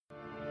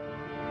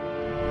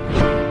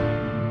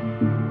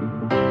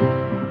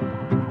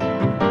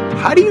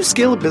How do you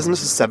scale a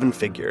business to 7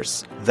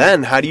 figures?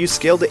 Then how do you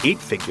scale to 8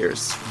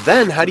 figures?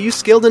 Then how do you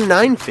scale to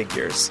 9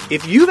 figures?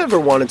 If you've ever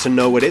wanted to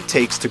know what it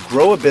takes to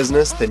grow a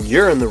business, then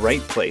you're in the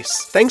right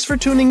place. Thanks for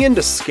tuning in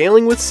to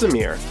Scaling with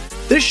Samir.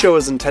 This show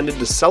is intended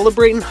to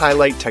celebrate and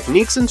highlight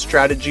techniques and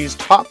strategies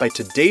taught by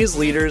today's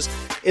leaders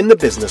in the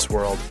business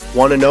world.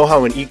 Want to know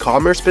how an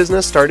e-commerce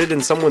business started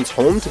in someone's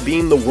home to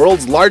being the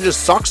world's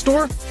largest sock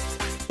store?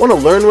 Want to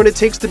learn what it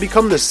takes to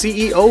become the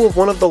CEO of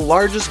one of the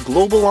largest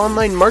global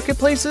online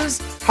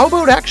marketplaces? How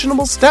about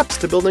actionable steps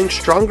to building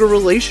stronger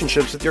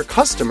relationships with your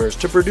customers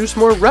to produce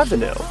more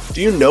revenue?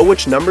 Do you know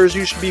which numbers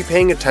you should be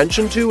paying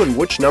attention to and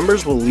which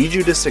numbers will lead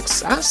you to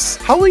success?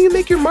 How will you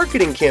make your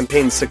marketing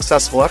campaigns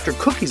successful after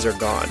cookies are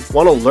gone?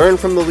 Want to learn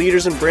from the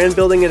leaders in brand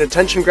building and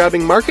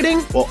attention-grabbing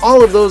marketing? Well,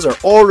 all of those are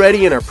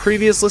already in our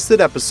previous listed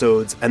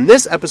episodes, and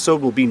this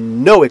episode will be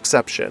no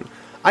exception.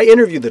 I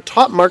interview the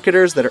top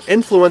marketers that are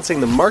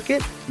influencing the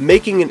market,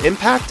 making an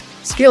impact,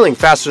 scaling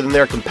faster than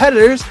their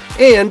competitors,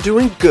 and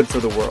doing good for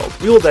the world.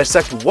 We will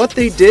dissect what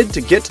they did to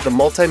get to the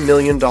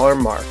multi-million-dollar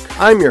mark.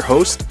 I'm your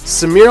host,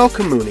 Samir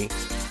Al-Kamouni,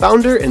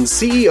 founder and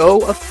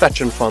CEO of Fetch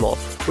and Funnel,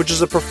 which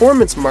is a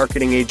performance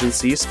marketing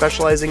agency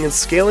specializing in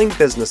scaling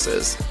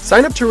businesses.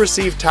 Sign up to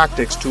receive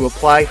tactics to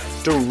apply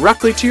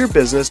directly to your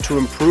business to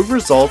improve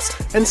results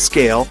and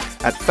scale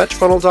at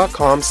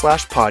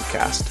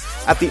fetchfunnel.com/podcast.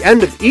 At the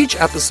end of each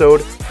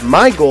episode,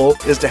 my goal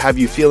is to have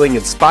you feeling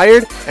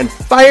inspired and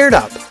fired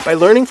up by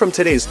learning from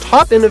today's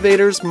top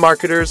innovators,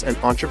 marketers, and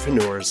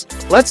entrepreneurs.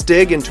 Let's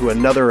dig into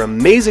another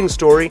amazing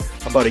story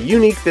about a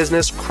unique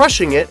business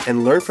crushing it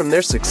and learn from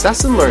their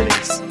success and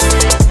learnings.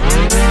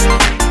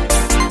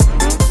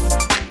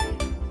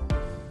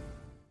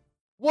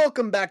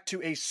 Welcome back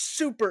to a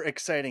super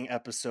exciting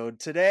episode.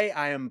 Today,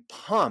 I am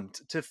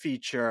pumped to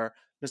feature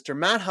Mr.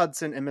 Matt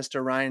Hudson and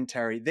Mr. Ryan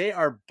Terry. They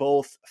are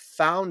both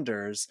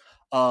founders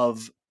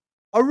of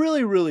a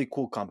really, really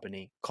cool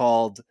company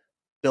called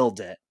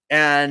BILDIT.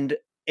 And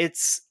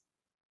it's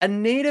a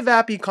native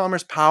app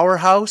e-commerce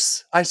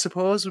powerhouse, I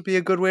suppose would be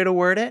a good way to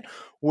word it,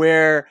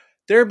 where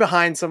they're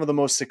behind some of the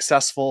most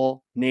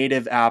successful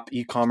native app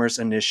e-commerce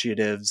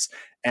initiatives.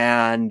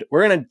 And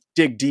we're going to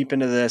dig deep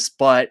into this,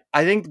 but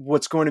I think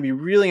what's going to be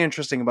really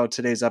interesting about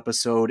today's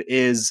episode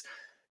is,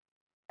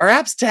 are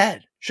apps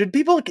dead? Should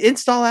people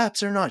install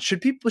apps or not?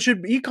 Should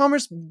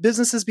e-commerce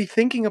businesses be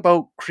thinking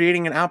about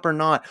creating an app or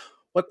not?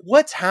 Like,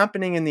 what's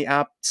happening in the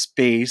app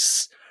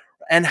space,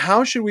 and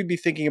how should we be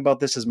thinking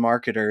about this as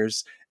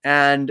marketers?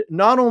 And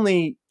not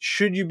only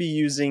should you be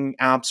using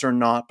apps or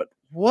not, but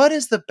what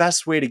is the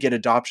best way to get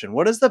adoption?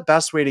 What is the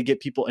best way to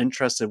get people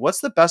interested? What's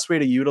the best way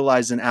to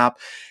utilize an app?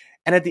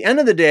 And at the end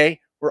of the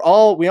day, we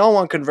all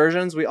want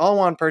conversions, we all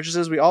want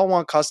purchases, we all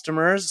want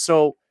customers.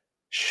 So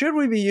should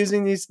we be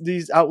using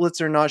these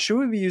outlets or not? Should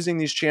we be using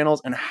these channels?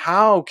 And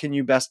how can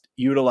you best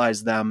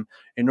utilize them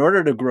in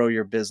order to grow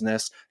your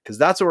business? Because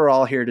that's what we're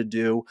all here to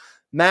do.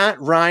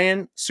 Matt,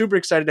 Ryan, super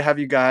excited to have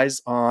you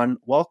guys on.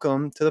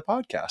 Welcome to the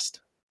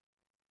podcast.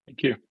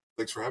 Thank you.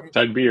 Thanks for having me.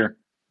 Excited to be here.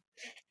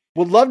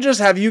 Would love to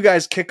just have you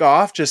guys kick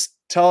off. Just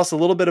tell us a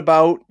little bit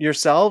about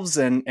yourselves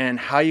and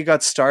how you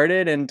got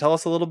started, and tell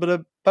us a little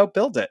bit about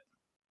BILDIT.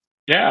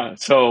 Yeah,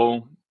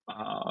 so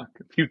a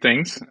few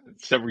things.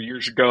 Several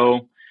years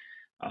ago,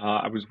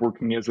 I was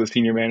working as a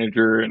senior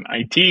manager in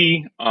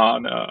IT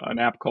on an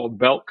app called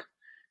Belk,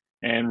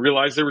 and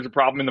realized there was a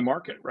problem in the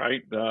market,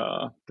 right?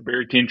 The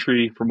barrier to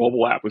entry for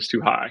mobile app was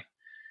too high.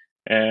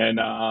 And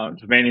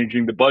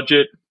managing the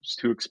budget was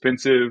too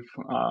expensive.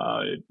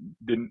 It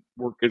didn't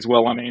work as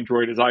well on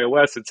Android as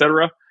iOS, et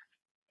cetera.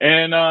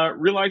 And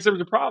realized there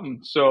was a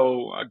problem.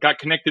 So I got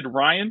connected to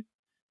Ryan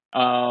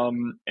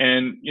and,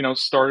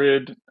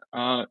 started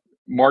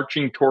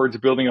marching towards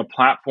building a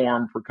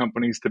platform for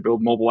companies to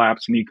build mobile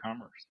apps and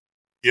e-commerce.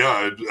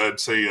 Yeah, I'd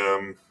say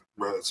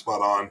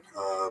spot on.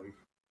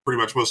 Pretty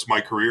much most of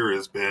my career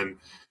has been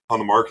on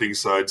the marketing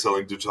side,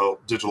 selling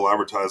digital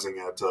advertising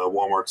at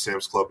Walmart,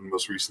 Sam's Club, and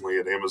most recently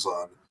at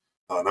Amazon.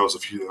 That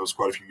was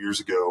quite a few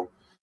years ago.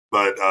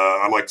 But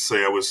I like to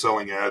say I was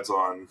selling ads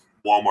on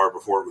Walmart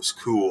before it was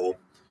cool,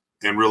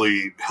 and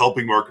really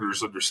helping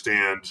marketers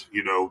understand,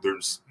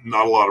 there's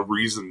not a lot of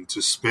reason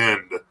to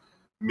spend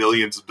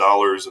millions of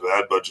dollars of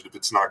ad budget if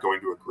it's not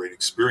going to a great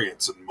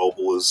experience, and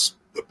mobile is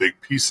a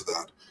big piece of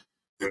that.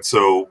 And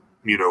so,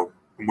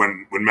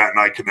 when Matt and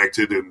I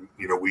connected, and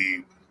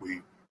we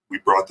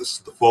brought this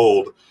to the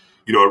fold,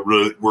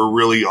 we're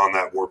really on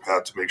that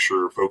warpath to make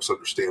sure folks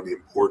understand the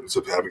importance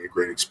of having a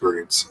great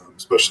experience,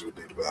 especially with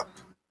native app.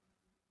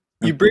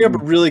 You bring up a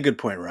really good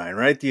point, Ryan,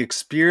 right? The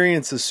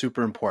experience is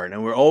super important.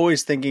 And we're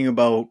always thinking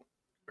about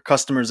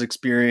customer's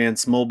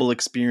experience, mobile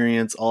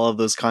experience, all of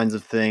those kinds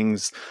of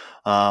things,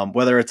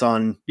 whether it's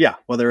on the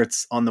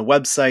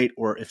website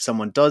or if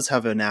someone does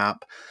have an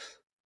app.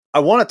 I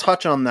want to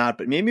touch on that,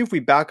 but maybe if we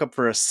back up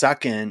for a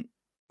second,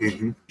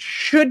 okay,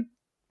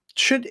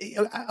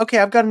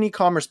 I've got an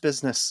e-commerce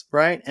business,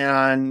 right?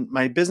 And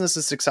my business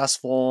is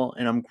successful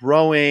and I'm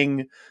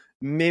growing.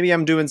 Maybe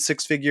I'm doing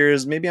 6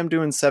 figures. Maybe I'm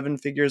doing 7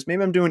 figures.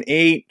 Maybe I'm doing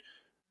 8.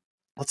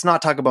 let's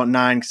not talk about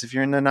 9, because if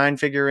you're in the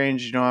 9-figure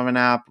range, you don't have an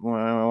app.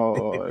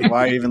 Well,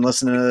 why are you even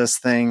listening to this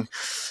thing?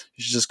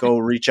 You should just go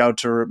reach out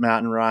to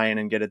Matt and Ryan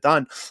and get it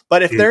done.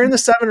 But if they're in the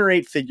 7 or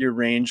 8-figure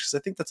range, because I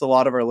think that's a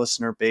lot of our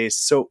listener base.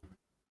 So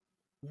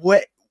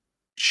what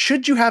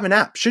should you have an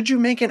app? Should you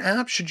make an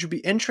app? Should you be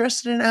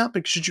interested in an app?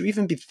 Like, should you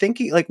even be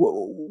thinking, like,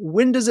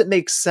 when does it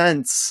make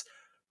sense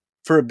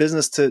for a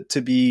business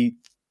to be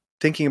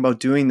thinking about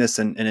doing this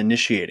and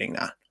initiating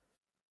that?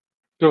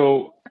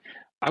 So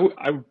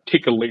I would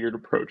take a layered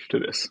approach to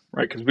this,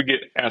 right? Because we get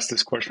asked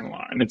this question a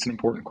lot, and it's an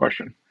important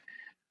question.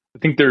 I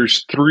think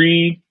there's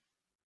 3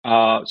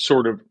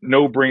 sort of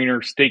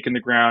no-brainer, stake in the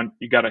ground,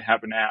 you got to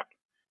have an app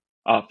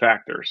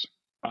factors.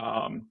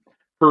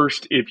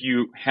 First, if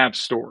you have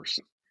stores.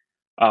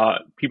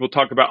 People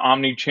talk about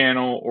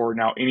omni-channel or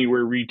now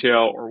anywhere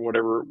retail or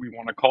whatever we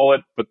want to call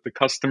it, but the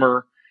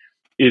customer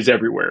is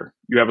everywhere.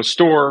 You have a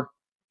store,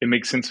 it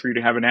makes sense for you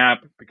to have an app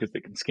because they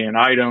can scan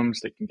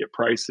items, they can get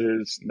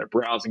prices, and they're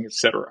browsing,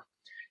 etc.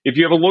 If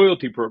you have a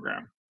loyalty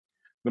program,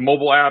 the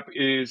mobile app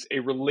is a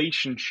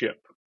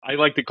relationship. I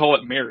like to call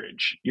it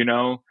marriage,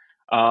 email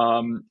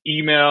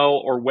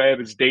or web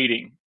is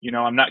dating.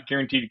 I'm not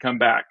guaranteed to come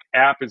back.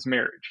 App is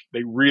marriage.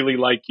 They really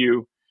like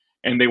you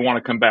and they want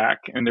to come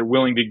back and they're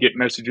willing to get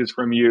messages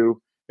from you,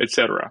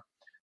 etc.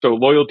 So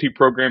loyalty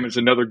program is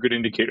another good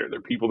indicator. There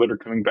are people that are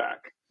coming back.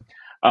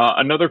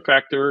 Another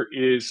factor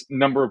is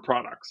number of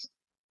products.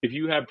 If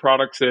you have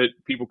products that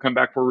people come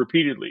back for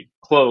repeatedly,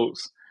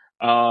 clothes,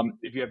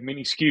 if you have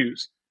many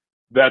SKUs,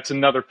 that's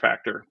another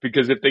factor,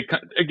 because if they,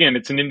 again,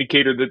 it's an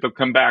indicator that they'll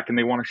come back and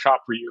they want to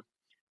shop for you.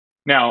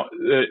 Now,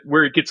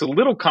 where it gets a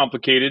little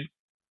complicated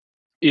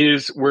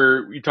is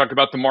where we talk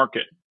about the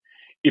market.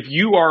 If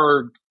you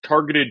are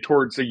targeted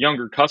towards a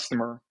younger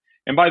customer,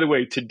 and by the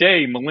way,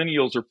 today,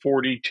 millennials are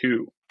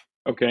 42,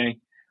 okay?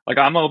 Like,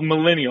 I'm a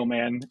millennial,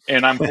 man,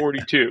 and I'm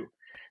 42.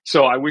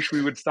 So I wish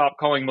we would stop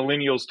calling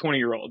millennials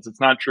 20-year-olds.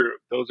 It's not true.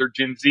 Those are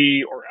Gen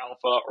Z or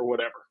Alpha or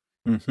whatever.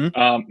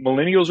 Mm-hmm.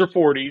 Millennials are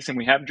 40s, and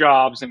we have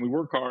jobs, and we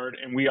work hard,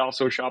 and we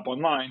also shop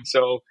online.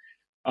 So,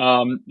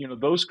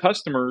 those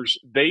customers,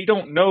 they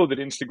don't know that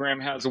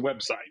Instagram has a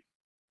website.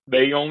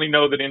 They only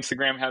know that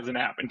Instagram has an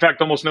app. In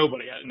fact, almost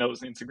nobody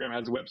knows Instagram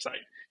has a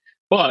website.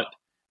 But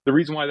the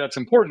reason why that's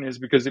important is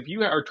because if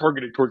you are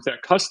targeted towards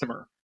that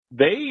customer,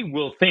 they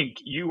will think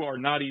you are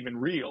not even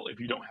real if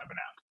you don't have an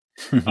app.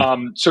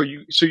 So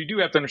you do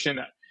have to understand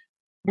that.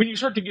 When you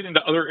start to get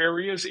into other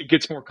areas, it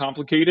gets more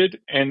complicated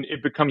and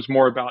it becomes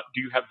more about, do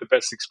you have the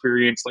best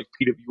experience, like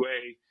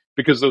PWA,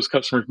 because those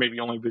customers maybe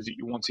only visit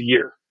you once a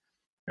year.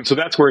 And so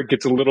that's where it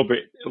gets a little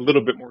bit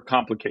more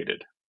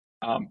complicated.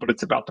 But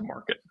it's about the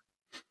market.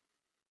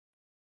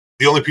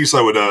 The only piece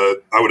I would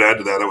add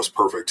to that was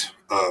perfect,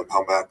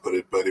 how Matt put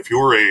it. But if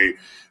you're a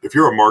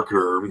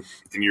marketer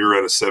and you're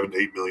at a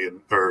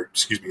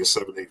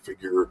 7-8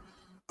 figure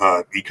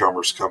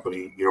e-commerce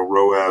company,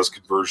 ROAS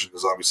conversion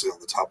is obviously on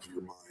the top of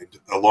your mind,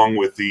 along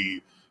with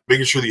the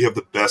making sure that you have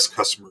the best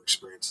customer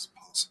experience as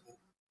possible.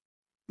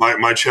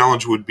 My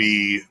challenge would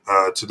be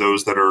to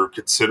those that are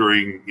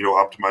considering,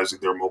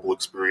 optimizing their mobile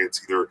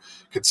experience, either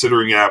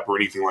considering app or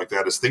anything like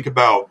that, is think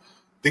about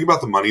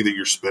the money that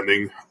you're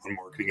spending on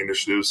marketing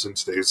initiatives in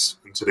today's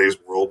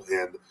world,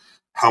 and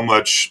how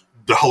much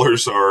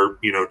dollars are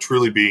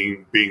truly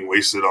being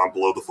wasted on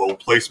below the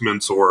fold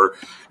placements, or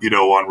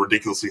on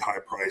ridiculously high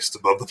priced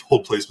above the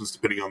fold placements,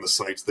 depending on the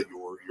sites that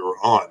you're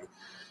on.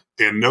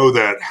 And know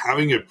that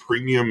having a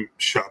premium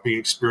shopping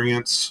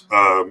experience,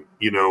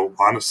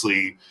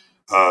 honestly,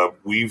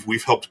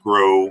 we've helped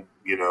grow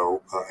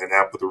an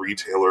app with a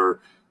retailer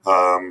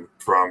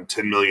from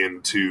 10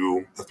 million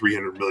to a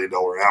 $300 million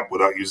app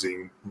without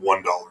using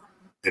 $1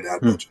 in ad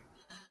budget.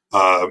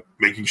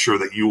 Making sure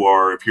that you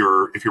are, if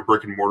you're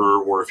brick and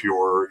mortar, or if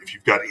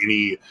you've got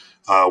any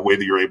way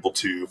that you're able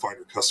to find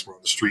your customer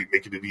on the street,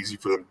 making it easy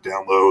for them to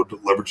download,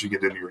 leveraging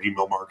it into your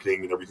email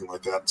marketing and everything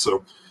like that.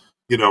 So,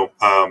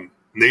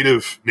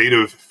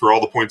 native for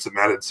all the points that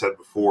Matt had said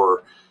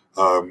before.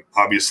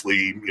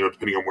 Obviously,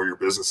 depending on where your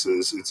business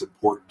is, it's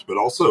important, but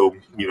also,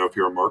 if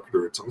you're a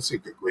marketer, it's honestly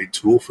a great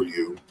tool for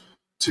you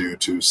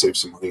to save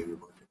some money in your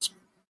marketing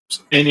spend.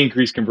 So. And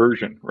increase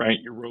conversion, right?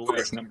 Your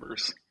ROAS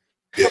numbers.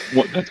 Yep.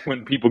 That's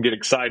when people get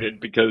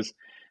excited, because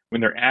when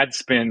their ad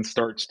spend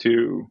starts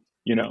to,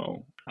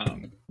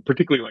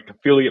 particularly like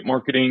affiliate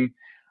marketing,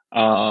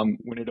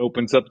 when it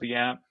opens up the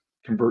app,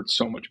 converts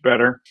so much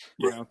better.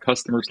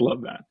 Customers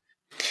love that.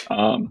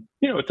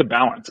 It's a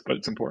balance, but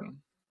it's important.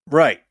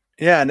 Right.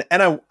 Yeah.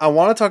 And I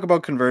want to talk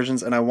about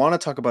conversions and I want to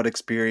talk about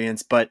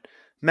experience, but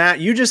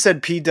Matt, you just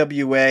said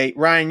PWA.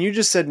 Ryan, you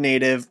just said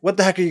native. What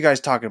the heck are you guys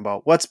talking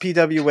about? What's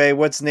PWA?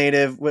 What's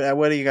native? What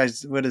are you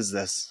guys, what is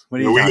this?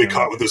 What are you we get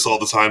caught with this all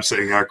the time,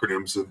 saying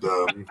acronyms,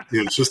 and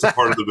it's just a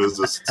part of the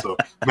business. So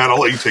Matt, I'll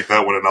let you take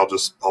that one and I'll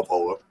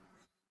follow up.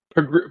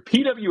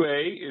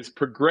 PWA is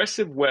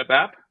Progressive Web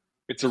App.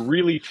 It's a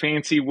really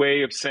fancy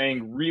way of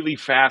saying really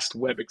fast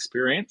web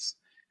experience.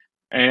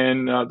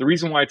 And the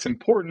reason why it's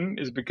important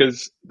is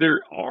because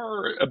there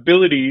are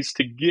abilities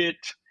to get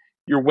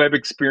your web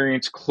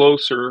experience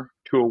closer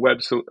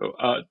to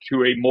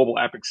a mobile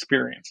app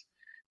experience.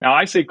 Now,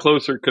 I say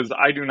closer because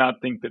I do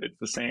not think that it's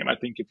the same. I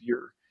think if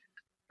you're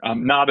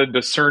not a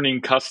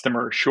discerning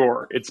customer,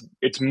 sure,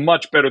 it's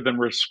much better than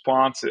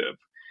responsive,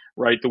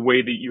 right? The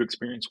way that you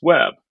experience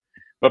web.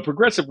 But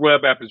progressive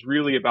web app is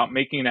really about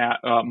making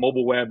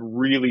mobile web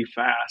really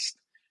fast.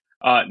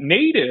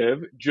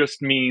 Native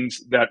just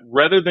means that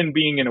rather than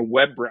being in a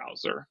web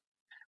browser,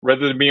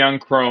 rather than be on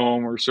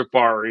Chrome or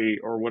Safari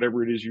or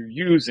whatever it is you're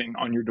using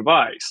on your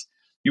device,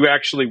 you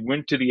actually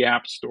went to the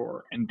App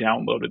Store and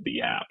downloaded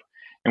the app.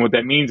 And what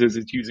that means is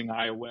it's using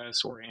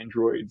iOS or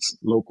Android's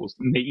local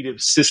native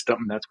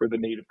system. That's where the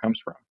native comes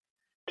from,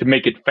 to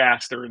make it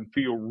faster and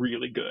feel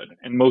really good.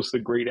 And most of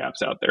the great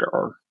apps out there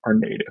are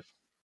native.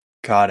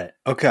 Got it.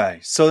 Okay.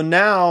 So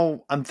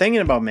now I'm thinking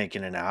about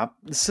making an app.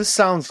 This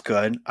sounds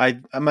good.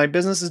 My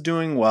business is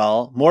doing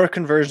well. More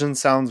conversion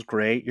sounds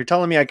great. You're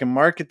telling me I can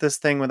market this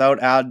thing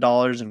without ad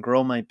dollars and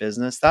grow my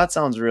business. That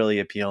sounds really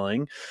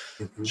appealing.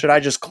 Mhm. Should I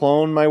just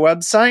clone my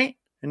website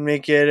and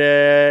make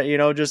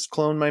it just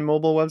clone my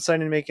mobile website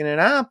and make it an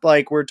app?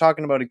 Like, we're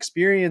talking about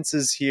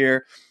experiences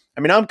here.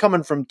 I mean, I'm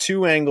coming from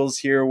two angles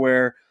here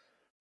where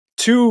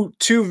two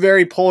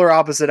very polar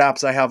opposite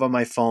apps I have on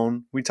my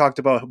phone. We talked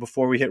about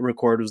before we hit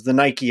record was the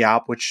Nike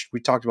app, which we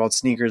talked about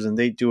sneakers, and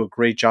they do a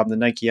great job. The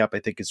Nike app, I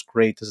think, is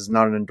great. This is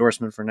not an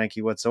endorsement for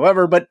Nike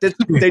whatsoever, but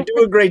they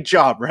do a great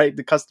job, right?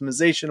 The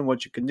customization and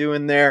what you can do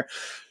in there,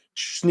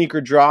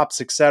 sneaker drops,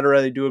 etc.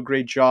 They do a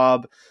great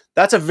job.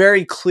 That's a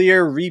very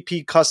clear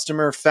repeat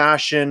customer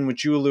fashion,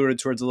 which you alluded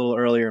towards a little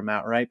earlier,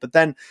 Matt, right? But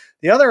then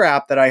the other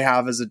app that I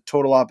have as a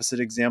total opposite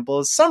example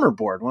is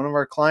Summerboard, one of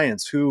our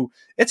clients who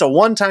it's a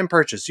one-time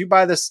purchase. You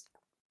buy this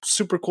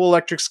super cool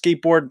electric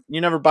skateboard, you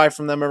never buy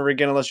from them ever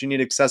again unless you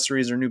need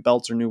accessories or new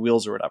belts or new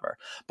wheels or whatever.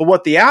 But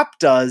what the app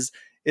does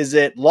is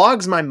it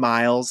logs my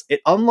miles, it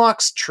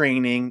unlocks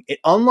training, it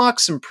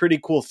unlocks some pretty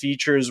cool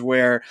features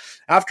where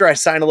after I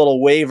sign a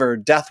little waiver,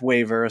 death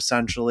waiver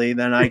essentially,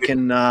 then I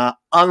can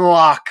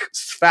unlock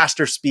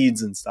faster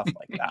speeds and stuff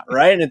like that,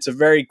 right? And it's a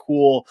very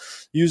cool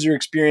user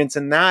experience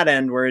in that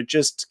end where it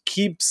just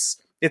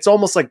keeps, it's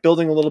almost like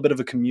building a little bit of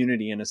a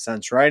community in a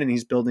sense, right? And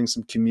he's building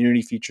some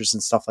community features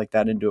and stuff like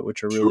that into it,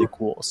 which are really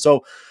cool.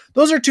 So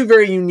those are two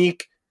very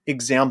unique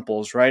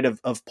examples, right,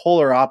 of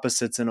polar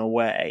opposites in a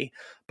way,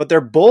 but they're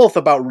both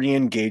about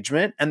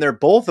re-engagement and they're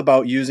both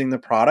about using the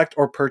product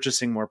or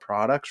purchasing more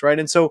products, right?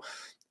 And so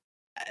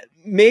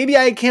maybe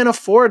I can't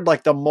afford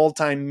like the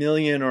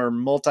multi-million or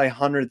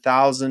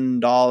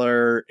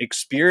multi-$100,000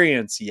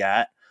 experience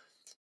yet,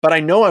 but I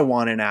know I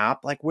want an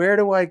app. Like, where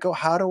do I go?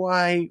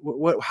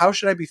 How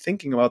should I be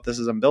thinking about this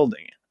as I'm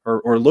building it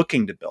or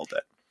looking to build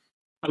it?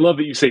 I love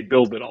that you say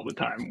build it all the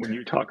time when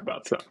you talk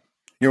about stuff.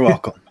 You're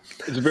welcome.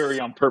 It's very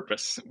on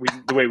purpose,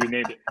 the way we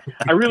named it.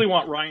 I really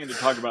want Ryan to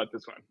talk about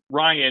this one.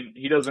 Ryan,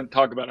 he doesn't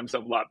talk about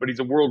himself a lot, but he's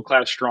a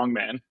world-class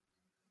strongman.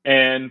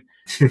 And,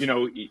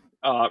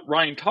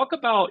 Ryan, talk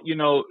about,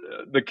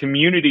 the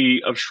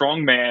community of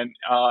strongman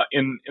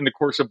in the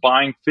course of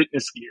buying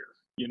fitness gear,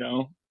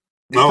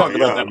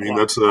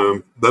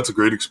 That's a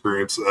great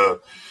experience.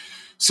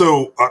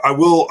 So I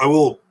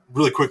will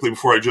really quickly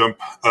before I jump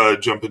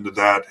into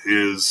that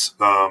is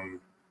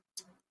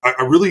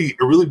I really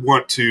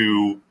want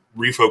to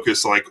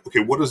refocus. Like, okay,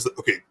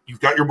 you've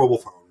got your mobile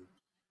phone,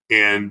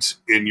 and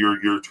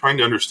you're trying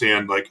to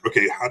understand, like,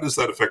 okay, how does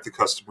that affect the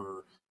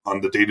customer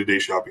on the day-to-day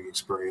shopping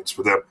experience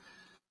for them?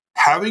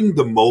 Having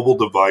the mobile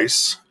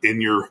device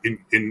in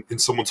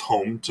someone's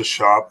home to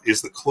shop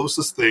is the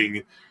closest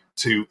thing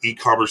to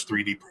e-commerce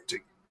 3D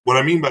printing. What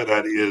I mean by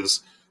that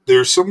is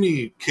there's so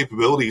many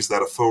capabilities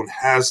that a phone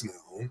has now.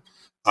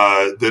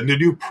 The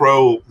new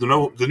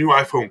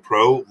iPhone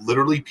Pro,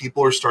 literally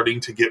people are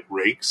starting to get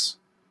rakes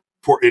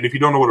for. And if you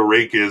don't know what a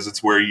rake is,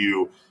 it's where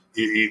you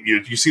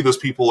see those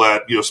people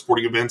at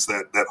sporting events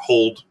that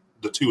hold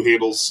the two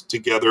handles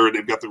together, and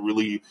they've got the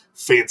really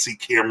fancy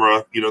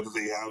camera that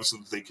they have so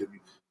that they can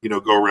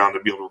go around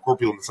and be able to record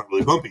people, and it's not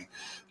really bumpy.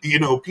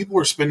 People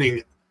are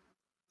spending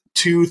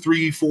 $2,000,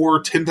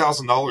 $3,000, $4,000,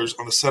 $10,000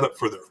 on a setup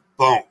for their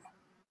phone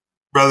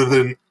rather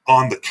than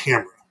on the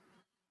camera.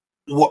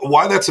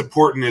 Why that's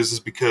important is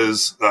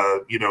because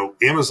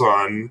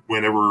Amazon,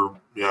 whenever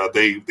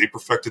they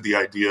perfected the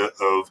idea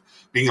of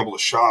being able to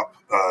shop,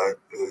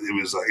 it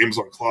was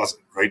Amazon Closet,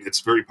 right? It's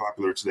very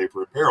popular today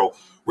for apparel,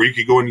 where you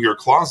could go into your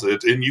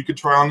closet and you could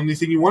try on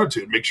anything you wanted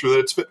to and make sure that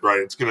it's fit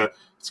right. It's gonna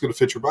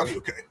fit your body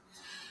okay.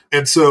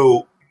 And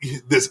so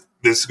this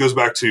goes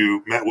back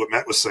to what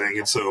Matt was saying.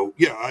 And so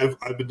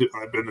I've been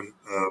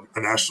a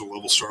national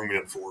level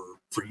strongman for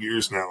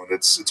years now, and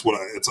it's what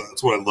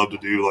I love to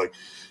do. Like,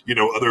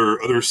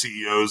 other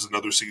CEOs and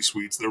other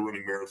C-suites, they're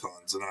running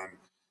marathons, and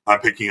I'm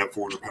picking up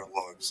 400-pound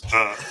logs.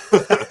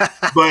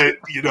 But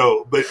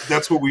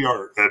that's what we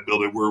are at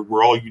BILDIT.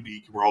 We're all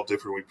unique and we're all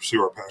different. We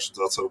pursue our passions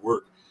outside of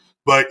work.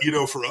 But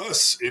for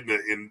us in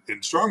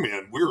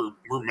strongman,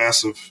 we're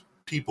massive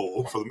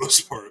people for the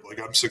most part. Like,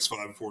 I'm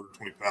 6'5", and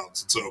 420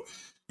 pounds, and so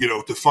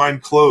to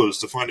find clothes,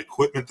 to find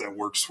equipment that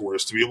works for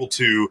us, to be able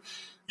to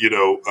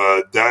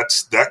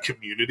That's that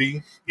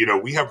community.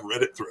 We have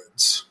Reddit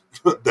threads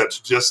that's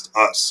just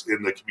us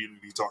in the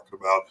community talking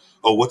about,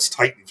 oh, what's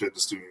Titan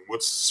Fitness doing?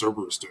 What's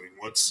Cerberus doing?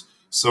 What's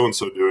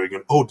so-and-so doing?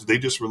 And, oh, did they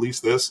just release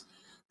this?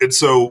 And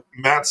so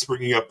Matt's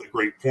bringing up a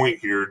great point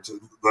here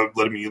to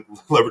letting me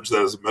leverage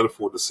that as a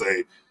metaphor to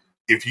say,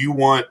 if you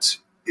want,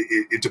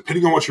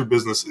 depending on what your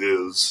business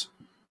is,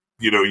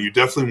 you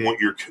definitely want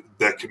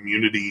that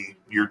community,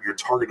 your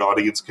target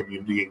audience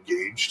community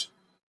engaged,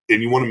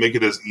 and you want to make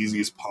it as easy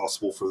as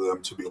possible for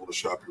them to be able to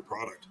shop your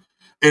product,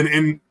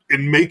 and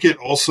make it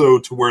also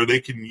to where they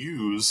can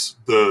use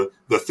the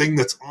thing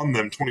that's on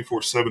them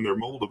 24/7, their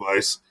mobile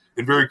device,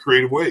 in very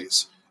creative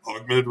ways.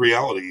 Augmented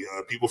reality.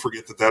 People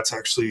forget that that's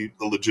actually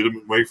a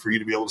legitimate way for you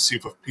to be able to see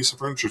if a piece of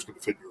furniture is going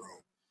to fit in your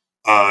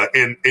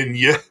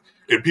home.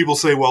 And people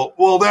say,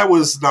 well, that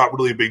was not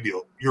really a big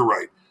deal. You're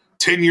right.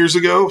 10 years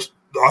ago,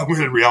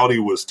 augmented reality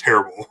was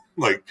terrible.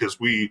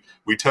 Because we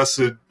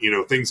tested,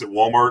 things at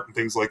Walmart and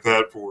things like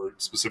that for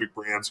specific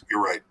brands.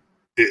 You're right.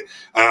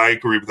 I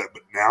agree with that.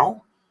 But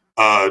now,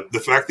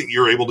 the fact that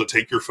you're able to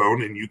take your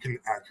phone and you can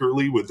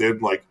accurately, within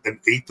like an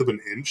eighth of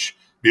an inch,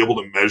 be able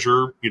to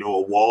measure,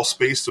 a wall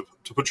space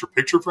to put your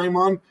picture frame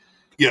on.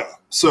 Yeah.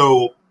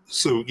 So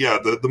yeah,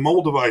 the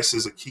mobile device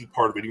is a key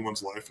part of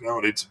anyone's life now,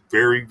 and it's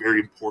very, very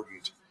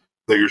important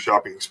that your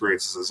shopping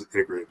experience is as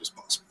integrated as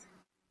possible.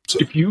 So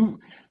if you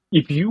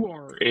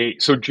are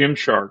so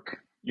Gymshark,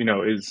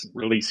 is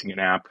releasing an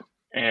app,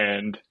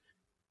 and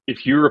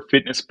if you're a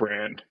fitness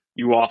brand,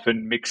 you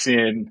often mix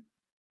in,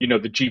 the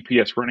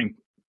GPS running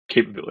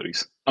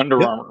capabilities. Under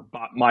Armour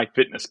bought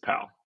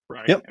MyFitnessPal,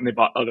 right? Yep. And they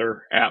bought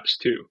other apps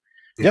too.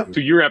 Yep. So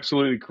you're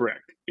absolutely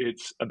correct.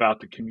 It's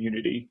about the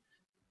community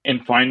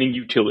and finding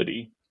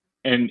utility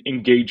and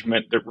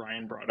engagement that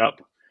Ryan brought up,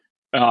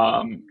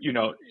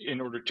 in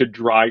order to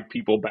drive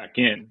people back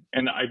in.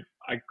 And I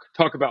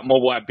talk about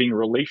mobile app being a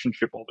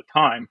relationship all the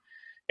time,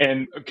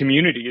 and a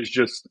community is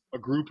just a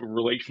group of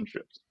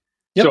relationships.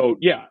 Yep. So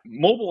yeah,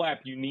 mobile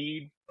app, you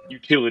need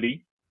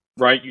utility,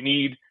 right? You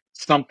need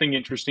something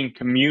interesting,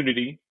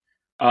 community.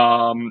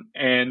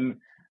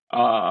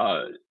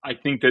 I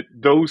think that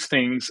those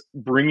things,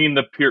 bringing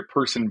the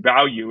person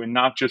value and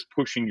not just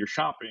pushing your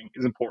shopping,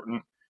 is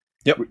important.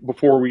 Yep.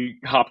 Before we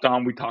hopped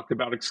on, we talked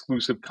about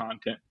exclusive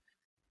content.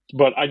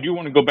 But I do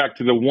want to go back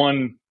to the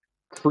one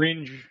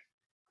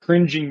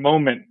cringing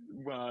moment.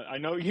 I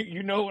know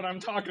you know what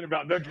I'm talking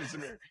about, don't you,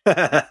 Samir?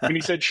 When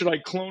he said, should I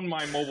clone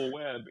my mobile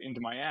web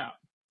into my app?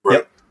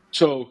 right.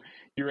 So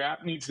your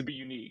app needs to be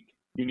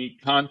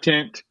unique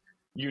content,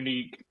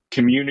 unique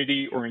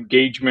community or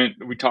engagement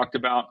that we talked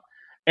about.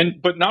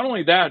 But not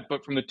only that,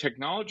 but from the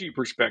technology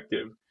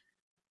perspective,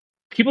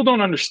 people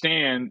don't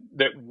understand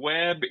that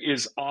web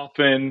is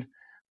often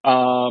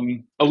a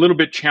little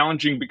bit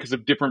challenging because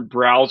of different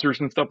browsers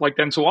and stuff like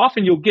that. And so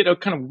often you'll get a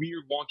kind of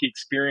weird, wonky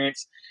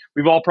experience.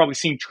 We've all probably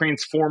seen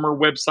Transformer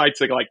websites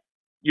that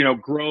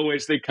grow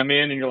as they come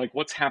in, and you're like,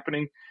 what's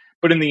happening?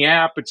 But in the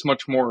app, it's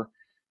much more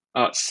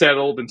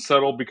settled and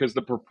subtle because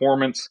the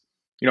performance,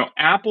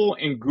 Apple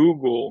and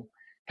Google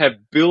have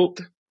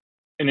built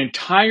an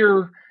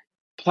entire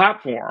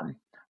platform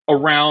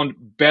around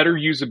better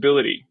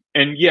usability.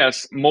 And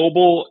yes,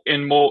 mobile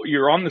and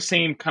you're on the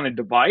same kind of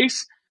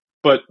device,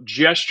 but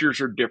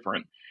gestures are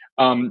different.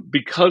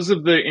 Because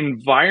of the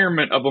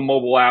environment of a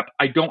mobile app,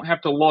 I don't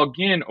have to log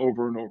in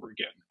over and over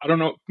again. I don't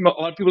know, a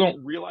lot of people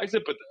don't realize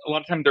it, but a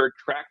lot of times they're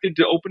attracted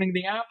to opening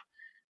the app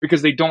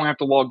because they don't have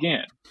to log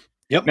in.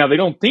 Yep. Now, they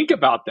don't think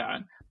about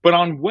that, but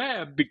on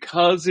web,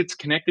 because it's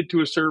connected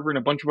to a server and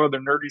a bunch of other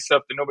nerdy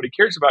stuff that nobody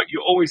cares about,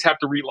 you always have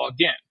to re-log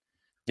in.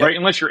 Yep. Right?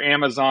 Unless you're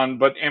Amazon,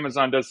 but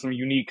Amazon does some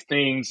unique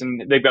things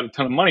and they've got a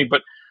ton of money.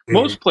 But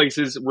most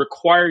places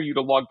require you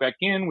to log back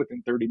in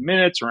within 30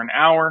 minutes or an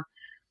hour.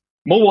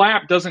 Mobile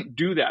app doesn't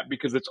do that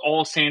because it's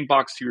all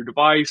sandboxed to your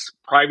device.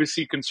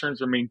 Privacy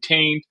concerns are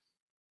maintained.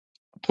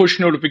 Push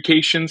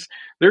notifications,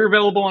 they're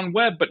available on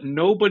web, but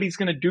nobody's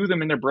going to do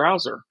them in their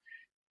browser.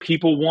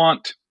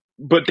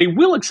 But they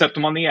will accept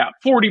them on the app.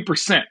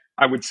 40%,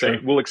 I would say,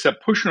 will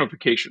accept push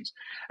notifications.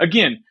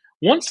 Again,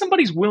 once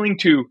somebody's willing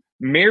to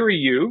marry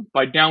you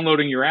by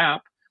downloading your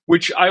app,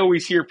 which I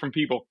always hear from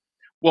people,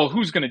 well,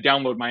 who's going to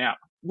download my app?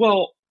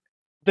 Well,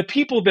 the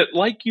people that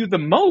like you the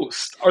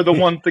most are the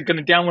ones that are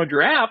going to download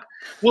your app.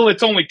 Well,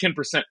 it's only 10%.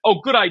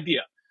 Oh, good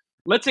idea.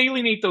 Let's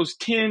alienate those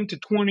 10 to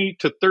 20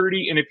 to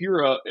 30. And if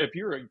you're a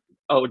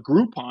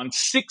Groupon,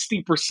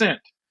 60%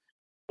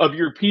 of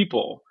your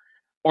people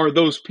are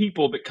those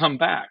people that come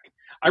back.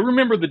 I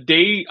remember the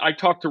day I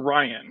talked to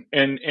Ryan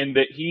and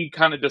that he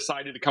kind of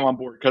decided to come on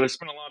board because I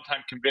spent a lot of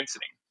time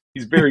convincing him.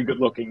 He's very good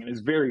looking and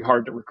it's very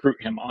hard to recruit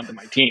him onto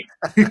my team.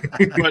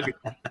 But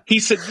he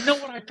said, you know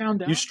what I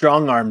found out? You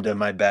strong-armed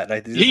him, I bet.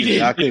 That's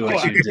exactly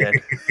what you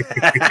did.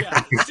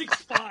 Yeah,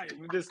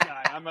 6'5", this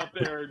guy. I'm up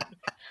there.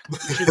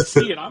 You should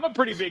see it. I'm a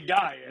pretty big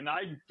guy, and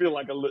I feel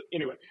like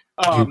anyway.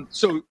 But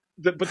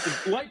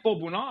the light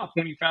bulb went off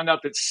when he found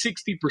out that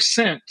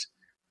 60%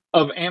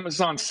 of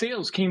Amazon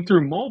sales came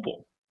through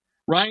mobile,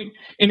 right?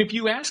 And if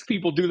you ask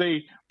people, do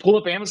they pull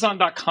up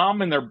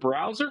Amazon.com in their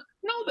browser?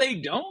 No, they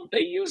don't.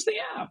 They use the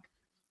app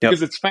Yep.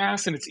 because it's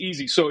fast and it's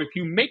easy. So if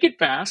you make it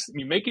fast and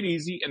you make it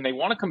easy and they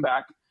want to come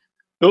back,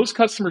 those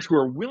customers who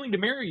are willing to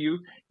marry you,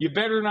 you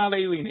better not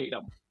alienate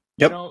them.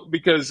 Yep.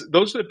 Because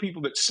those are the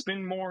people that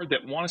spend more,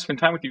 that want to spend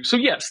time with you. So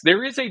yes,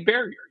 there is a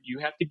barrier. You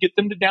have to get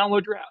them to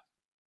download your app.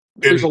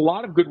 There's a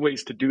lot of good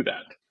ways to do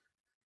that.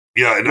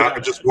 Yeah, and I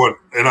just want,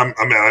 and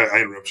I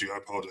interrupt you. I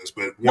apologize,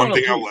 but one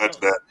thing I'll add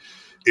to that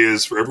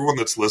is for everyone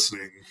that's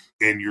listening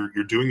and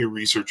you're doing your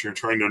research, you're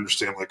trying to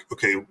understand, like,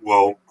 okay,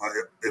 well,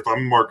 if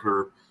I'm a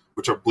marketer,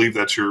 which I believe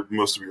that's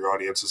most of your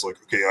audience is like,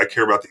 okay, I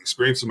care about the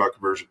experience, about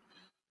conversion.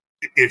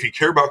 If you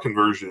care about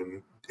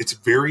conversion, it's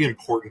very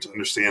important to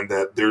understand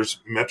that there's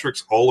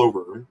metrics all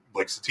over,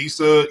 like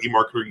Statista,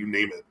 eMarketer, you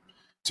name it,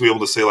 to be able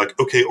to say, like,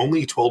 okay,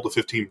 only 12 to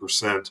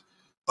 15%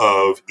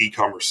 of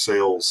e-commerce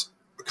sales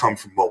come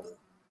from mobile.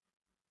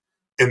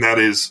 And that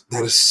is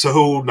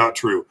so not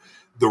true.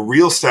 The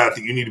real stat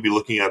that you need to be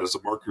looking at as a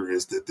marketer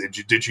is that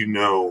did you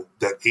know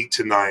that 8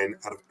 to 9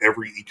 out of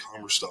every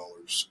e-commerce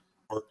dollars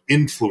are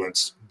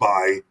influenced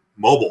by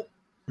mobile?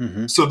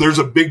 Mm-hmm. So there's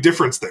a big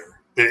difference there.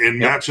 And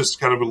Matt's just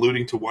kind of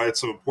alluding to why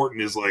it's so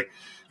important is like,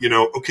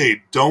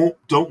 okay, don't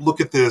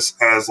look at this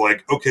as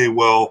like, okay,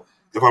 well,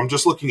 if I'm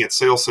just looking at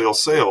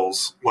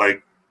sales,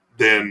 like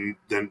then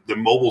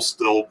mobile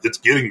still, it's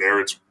getting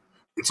there. It's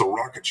a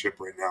rocket ship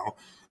right now.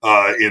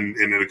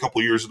 In a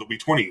couple of years, it'll be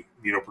 20%,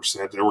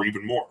 or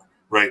even more,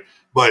 right?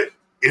 But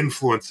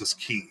influence is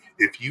key.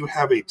 If you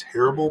have a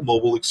terrible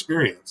mobile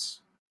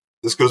experience,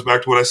 this goes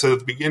back to what I said at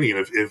the beginning.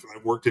 If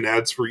I've worked in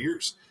ads for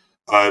years,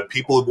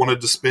 people have wanted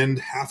to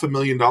spend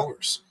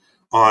 $500,000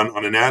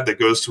 on an ad that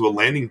goes to a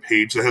landing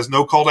page that has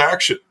no call to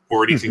action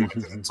or anything like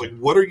that. It's like,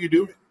 what are you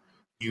doing?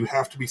 You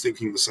have to be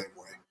thinking the same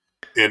way.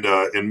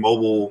 And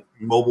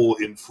mobile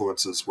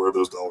influences where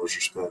those dollars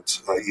are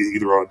spent,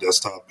 either on a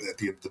desktop at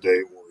the end of the day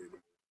or even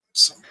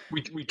so.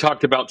 We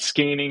talked about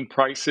scanning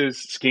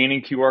prices,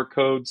 scanning QR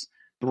codes,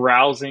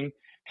 browsing.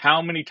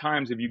 How many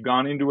times have you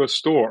gone into a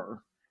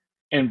store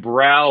and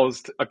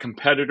browsed a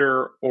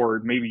competitor,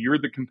 or maybe you're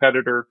the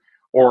competitor,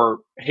 or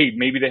hey,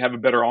 maybe they have a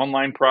better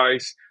online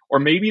price, or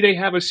maybe they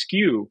have a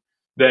SKU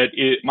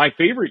my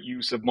favorite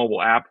use of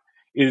mobile app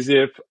is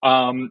if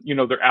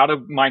they're out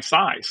of my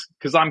size,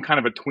 because I'm kind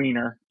of a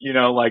tweener,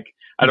 like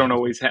I don't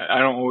always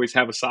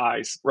have a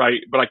size,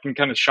 right? But I can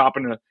kind of shop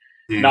in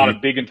not a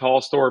big and tall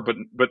store, but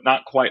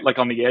not quite like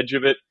on the edge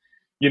of it,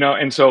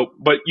 and so,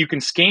 but you can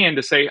scan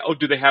to say, oh,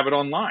 do they have it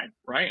online,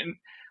 right? And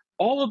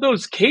all of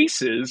those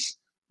cases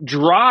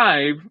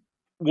drive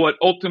what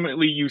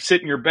ultimately you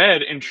sit in your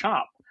bed and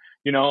shop.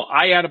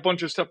 I add a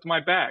bunch of stuff to my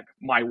bag.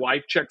 My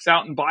wife checks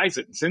out and buys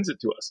it and sends it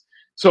to us.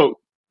 So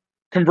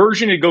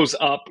conversion, it goes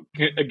up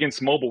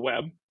against mobile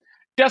web.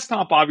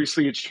 Desktop,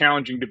 obviously, it's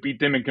challenging to beat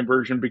them in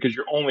conversion because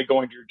you're only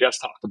going to your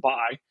desktop to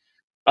buy.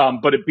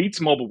 But it beats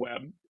mobile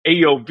web.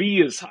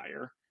 AOV is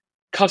higher.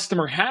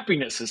 Customer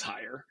happiness is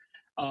higher.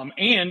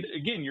 And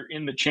again, you're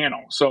in the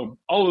channel. So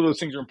all of those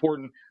things are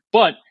important.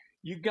 But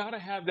you got to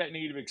have that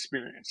native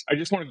experience. I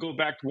just want to go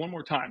back to one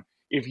more time.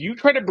 If you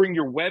try to bring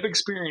your web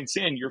experience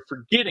in, you're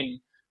forgetting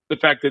the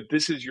fact that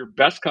this is your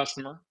best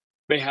customer.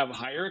 They have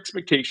higher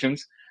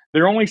expectations.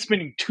 They're only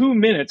spending 2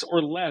 minutes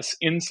or less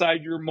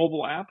inside your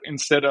mobile app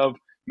instead of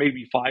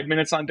maybe 5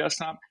 minutes on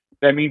desktop.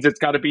 That means it's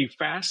got to be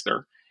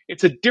faster.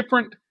 It's a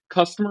different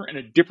customer and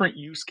a different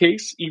use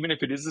case, even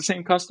if it is the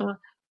same customer.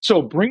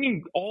 So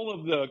bringing all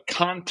of the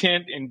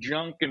content and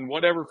junk and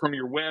whatever from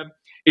your web,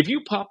 if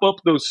you pop up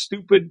those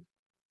stupid,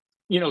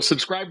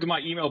 subscribe to my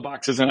email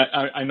boxes, and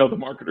I know the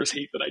marketers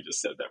hate that I just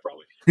said that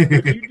probably.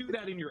 But if you do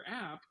that in your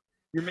app,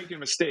 you're making a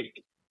mistake.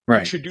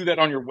 Right. You should do that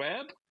on your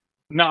web,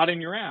 not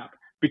in your app,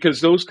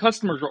 because those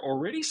customers are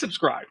already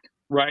subscribed,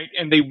 right?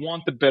 And they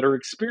want the better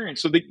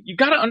experience. So you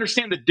got to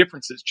understand the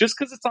differences. Just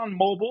because it's on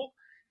mobile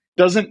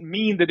doesn't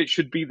mean that it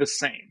should be the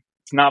same.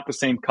 It's not the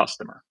same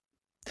customer.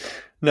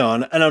 No,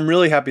 and I'm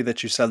really happy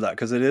that you said that,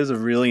 because it is a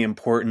really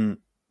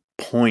important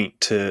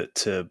point to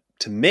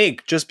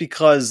make, just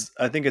because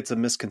I think it's a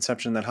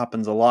misconception that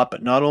happens a lot.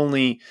 But not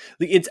only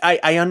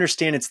I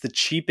understand it's the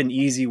cheap and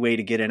easy way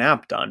to get an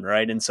app done,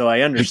 right? And so I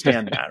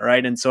understand that,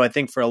 right? And so I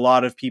think for a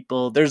lot of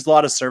people, there's a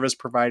lot of service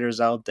providers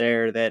out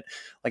there that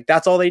like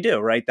that's all they do,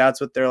 right? That's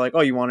what they're like,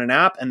 oh, you want an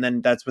app, and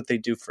then that's what they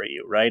do for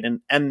you, right?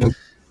 And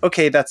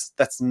okay,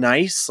 that's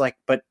nice, like,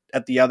 but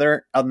on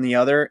the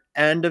other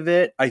end of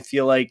it, I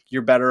feel like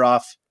you're better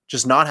off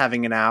just not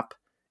having an app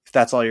if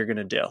that's all you're going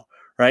to do,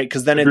 right?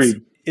 Because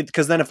then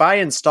because then if I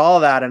install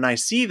that and I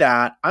see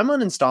that, I'm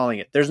uninstalling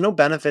it. There's no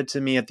benefit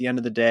to me at the end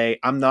of the day.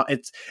 And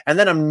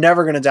then I'm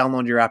never going to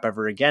download your app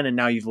ever again. And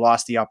now you've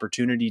lost the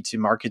opportunity to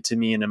market to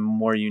me in a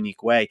more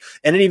unique way.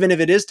 And even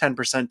if it is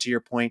 10% to your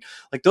point,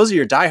 like those are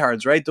your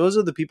diehards, right? Those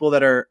are the people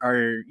that are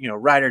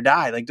ride or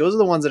die. Like those are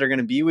the ones that are going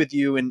to be with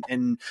you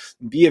and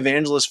be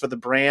evangelists for the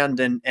brand.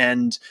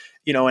 And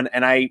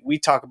we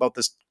talk about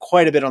this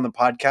quite a bit on the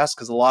podcast,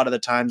 because a lot of the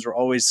times we're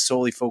always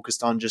solely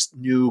focused on just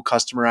new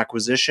customer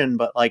acquisition,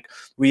 but like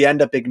we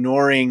end up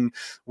ignoring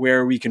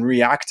where we can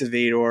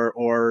reactivate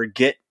or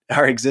get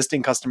our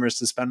existing customers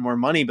to spend more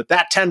money. But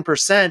that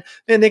 10%,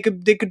 man, they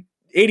could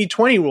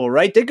 80-20 rule,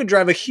 right? They could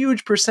drive a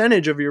huge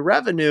percentage of your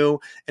revenue.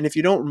 And if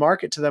you don't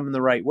market to them in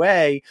the right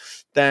way,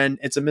 then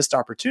it's a missed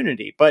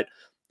opportunity. But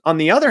on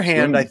the other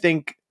hand, I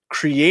think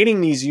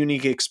creating these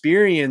unique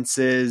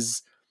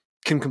experiences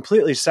can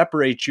completely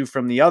separate you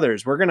from the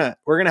others. We're gonna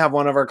have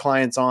one of our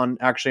clients on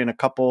actually in a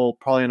couple,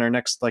 probably in our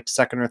next like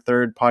second or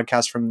third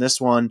podcast from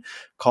this one,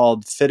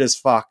 called Fit as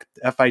Fuck,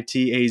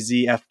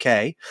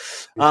 FITAZFK.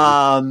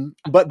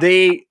 But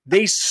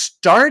they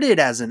started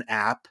as an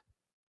app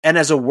and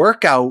as a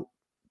workout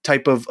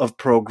type of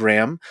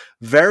program,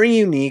 very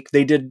unique.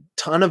 They did a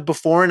ton of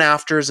before and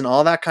afters and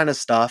all that kind of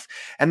stuff.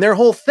 And their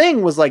whole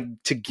thing was like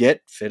to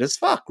get fit as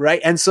fuck,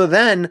 right? And so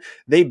then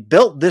they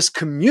built this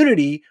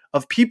community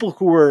of people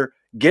who were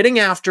getting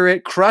after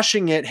it,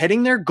 crushing it,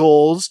 hitting their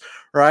goals,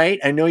 right?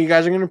 I know you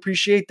guys are going to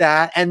appreciate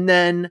that. And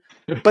then,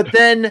 but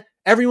then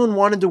everyone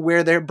wanted to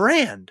wear their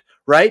brand,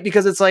 right?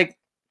 Because it's like,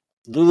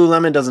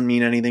 Lululemon doesn't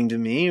mean anything to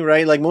me,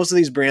 right? Like most of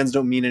these brands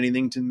don't mean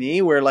anything to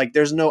me, where like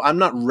I'm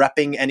not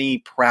repping any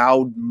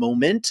proud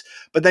moment,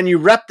 but then you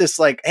rep this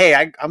like,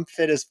 hey, I'm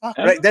fit as fuck,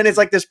 right? Then it's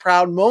like this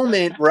proud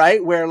moment,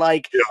 right? Where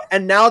like,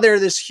 and now they're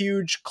this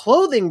huge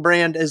clothing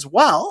brand as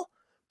well,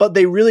 but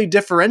they really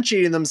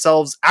differentiated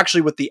themselves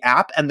actually with the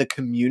app and the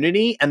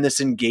community and this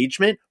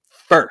engagement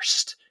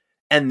first.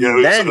 And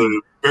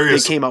then they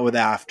came out with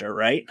after,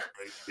 right?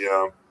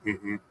 Yeah.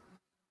 Mm-hmm.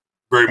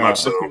 Very much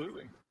so.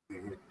 Absolutely.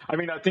 I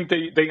mean, I think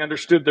they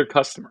understood their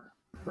customer,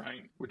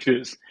 right? Which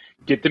is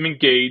get them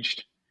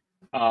engaged,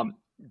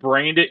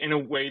 brand it in a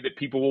way that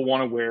people will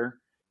want to wear.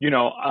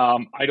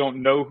 I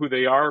don't know who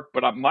they are,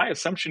 but my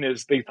assumption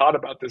is they thought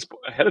about this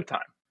ahead of time,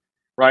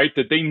 right?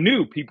 That they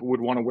knew people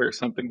would want to wear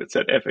something that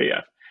said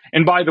FAF.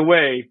 And by the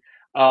way,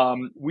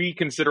 we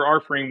consider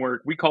our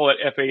framework, we call it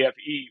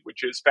FAFE,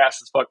 which is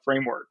fast as fuck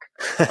framework.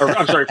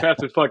 I'm sorry,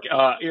 fast as fuck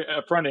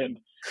front end.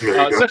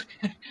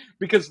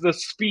 Because the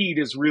speed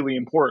is really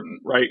important,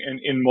 right?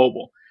 In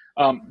mobile.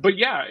 But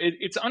yeah,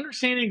 it's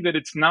understanding that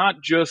it's not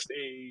just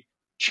a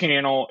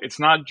channel. It's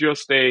not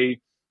just a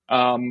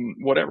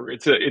whatever.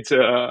 It's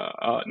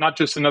not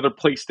just another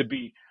place to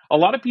be. A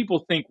lot of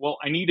people think, well,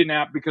 I need an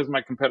app because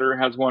my competitor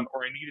has one,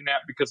 or I need an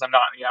app because I'm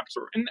not in the app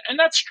store. And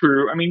that's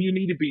true. I mean, you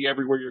need to be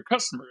everywhere your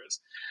customer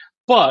is.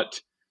 But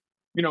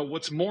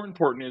what's more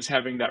important is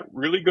having that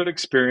really good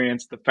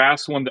experience, the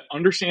fast one that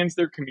understands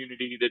their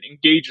community, that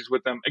engages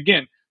with them.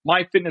 Again,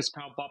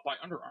 MyFitnessPal bought by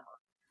Under Armour.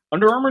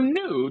 Under Armour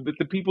knew that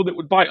the people that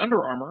would buy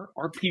Under Armour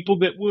are people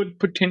that would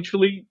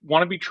potentially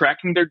want to be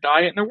tracking their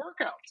diet and their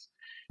workouts.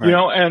 Right.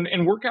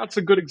 And workouts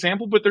a good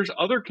example, but there's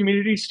other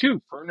communities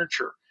too,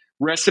 furniture,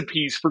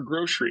 recipes for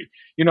grocery.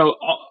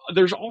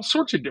 There's all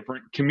sorts of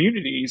different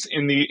communities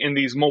in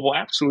these mobile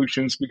app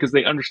solutions because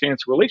they understand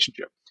its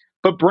relationship.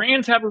 But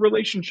brands have a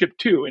relationship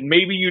too. And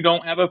maybe you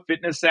don't have a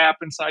fitness app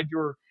inside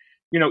your,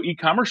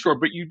 e-commerce store,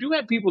 but you do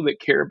have people that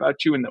care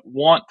about you and that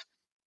want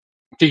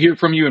to hear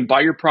from you and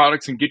buy your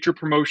products and get your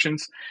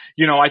promotions.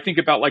 I think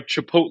about like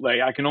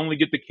Chipotle. I can only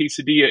get the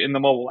quesadilla in the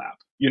mobile app,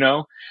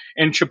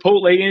 and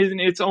Chipotle in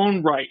its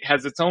own right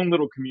has its own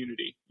little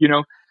community,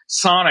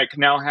 Sonic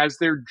now has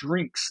their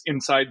drinks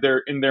inside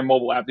in their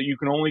mobile app that you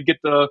can only get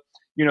the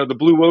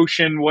Blue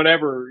Ocean,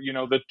 whatever,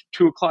 the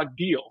 2:00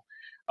 deal.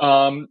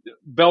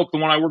 Belk, the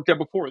one I worked at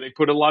before, they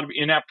put a lot of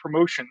in-app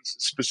promotions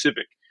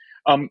specific.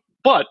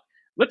 But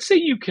let's say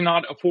you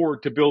cannot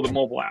afford to build a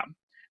mobile app.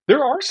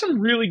 There are some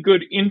really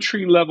good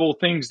entry-level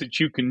things that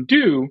you can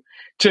do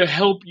to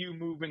help you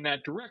move in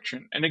that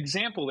direction. An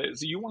example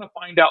is you want to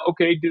find out,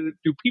 okay, do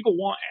people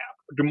want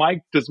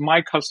app? Does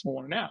my customer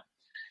want an app?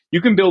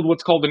 You can build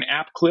what's called an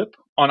app clip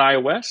on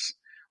iOS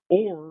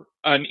or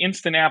an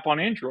instant app on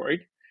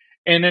Android.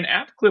 And an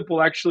app clip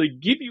will actually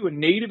give you a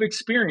native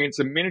experience,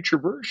 a miniature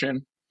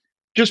version,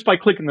 just by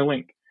clicking the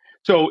link.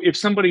 So if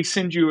somebody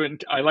sends you,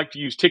 and I like to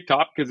use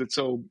TikTok because it's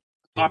so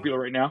popular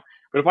right now,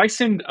 but if I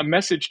send a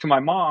message to my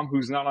mom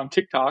who's not on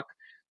TikTok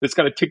that's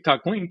got a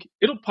TikTok link,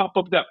 it'll pop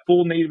up that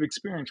full native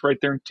experience right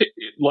there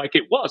like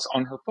it was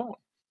on her phone.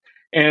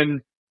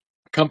 And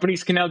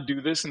companies can now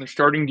do this, and they're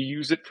starting to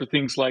use it for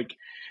things like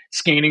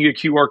scanning a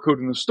QR code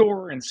in the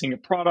store and seeing a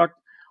product,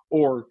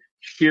 or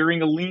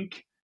sharing a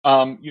link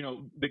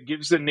that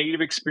gives the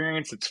native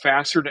experience that's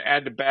faster to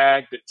add to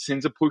bag, that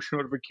sends a push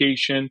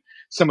notification,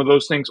 some of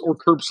those things, or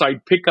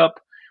curbside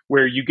pickup,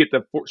 where you get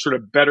the sort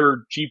of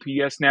better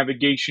GPS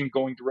navigation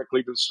going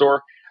directly to the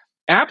store.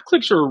 App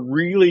clips are a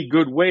really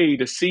good way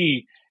to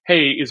see,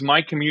 hey, is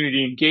my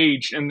community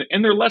engaged? And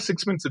they're less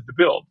expensive to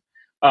build.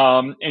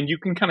 And you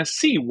can kind of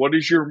see, what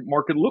does your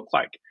market look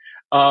like?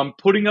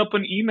 Putting up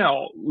an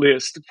email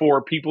list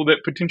for people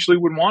that potentially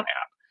would want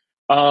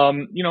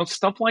app.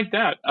 Stuff like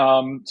that.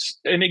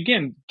 And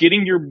again,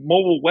 getting your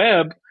mobile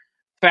web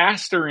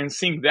faster and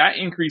seeing that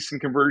increase in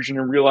conversion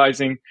and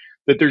realizing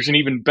that there's an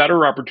even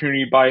better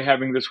opportunity by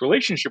having this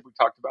relationship we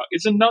talked about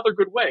is another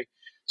good way.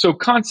 So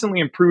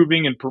constantly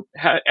improving and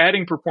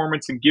adding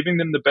performance and giving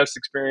them the best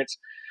experience.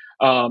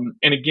 And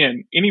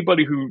again,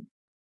 anybody who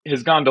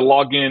has gone to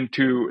log in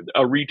to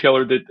a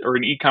retailer that or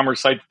an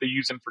e-commerce site that they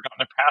use and forgotten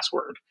their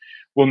password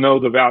will know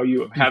the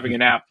value of having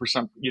an app for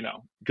some,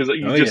 because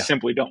you just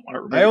simply don't want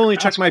to remember. I only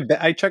check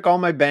I check all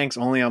my banks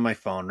only on my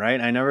phone, right?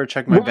 I never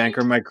check my bank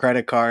or my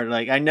credit card.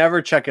 Like I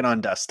never check it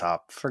on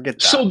desktop. Forget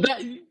that. So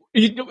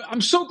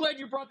I'm so glad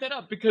you brought that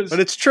up but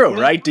it's true,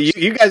 right? Do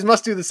you guys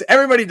must do this?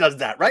 Everybody does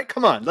that, right?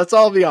 Come on, let's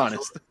all be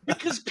honest.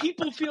 Because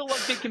people feel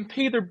like they can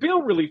pay their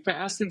bill really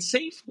fast and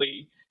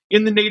safely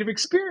in the native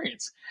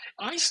experience.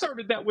 I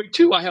started that way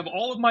too. I have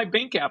all of my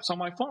bank apps on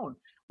my phone.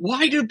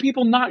 Why do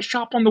people not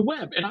shop on the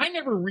web? And I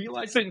never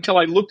realized it until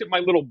I looked at my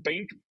little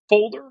bank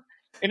folder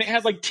and it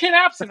had like 10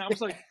 apps and I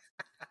was like,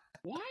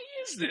 why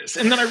is this?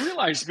 And then I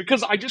realized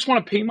because I just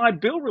want to pay my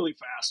bill really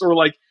fast, or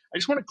like I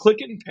just want to click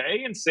it and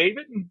pay and save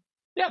it. And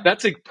yeah,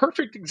 that's a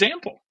perfect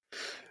example.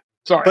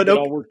 Sorry, but it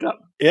all worked up.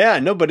 Yeah,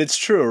 no, but it's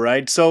true,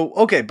 right? So,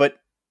 okay, but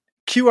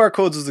QR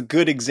codes was a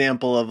good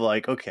example of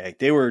like, okay,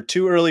 they were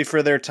too early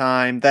for their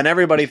time. Then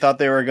everybody thought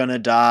they were going to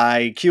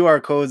die.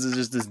 QR codes is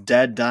just this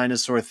dead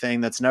dinosaur thing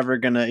that's never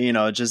going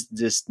to,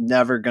 just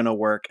never going to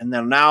work. And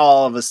then now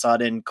all of a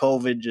sudden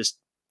COVID just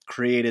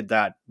created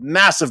that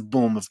massive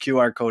boom of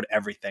QR code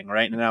everything,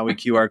 right? And now we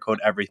QR code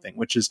everything,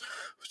 which is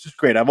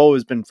great. I've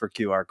always been for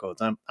QR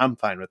codes. I'm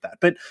fine with that.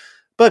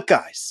 But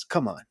guys,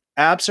 come on.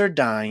 Apps are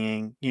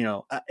dying.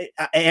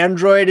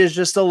 Android is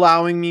just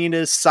allowing me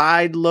to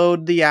side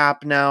load the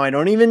app now. I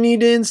don't even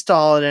need to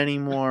install it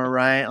anymore,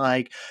 right?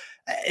 Like,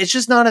 it's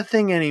just not a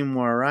thing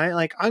anymore, right?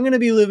 Like, I'm going to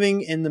be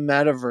living in the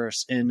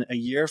metaverse in a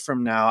year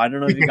from now. I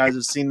don't know if you guys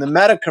have seen the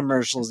Meta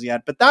commercials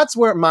yet, but that's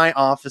where my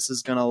office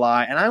is going to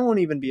lie, and I won't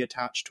even be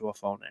attached to a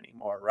phone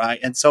anymore, right?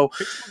 And so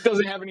Facebook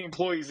doesn't have any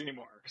employees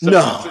anymore.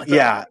 So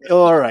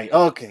all right,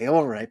 okay,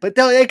 all right, but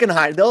they can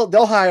hire.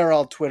 They'll hire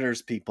all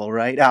Twitter's people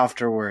right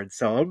afterwards,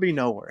 so it'll be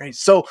no worries.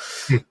 So.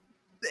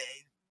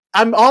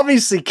 I'm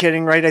obviously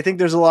kidding, right? I think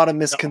there's a lot of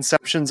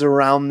misconceptions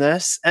around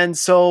this, and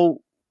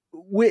so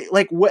where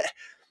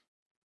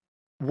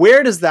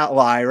does that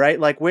lie, right?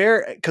 Like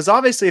because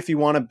obviously if you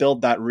want to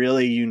build that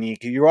really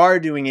unique, you are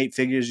doing 8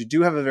 figures, you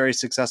do have a very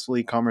successful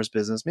e-commerce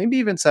business, maybe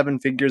even 7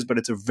 figures, but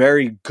it's a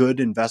very good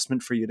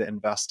investment for you to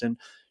invest in.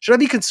 Should I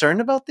be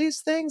concerned about these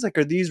things? Like,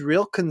 are these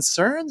real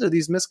concerns? Are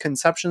these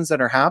misconceptions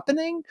that are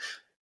happening?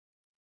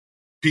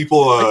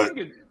 People,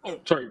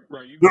 sorry,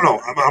 right.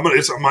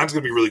 Mine's going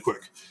to be really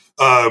quick.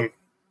 I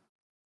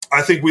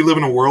think we live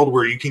in a world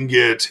where you can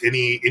get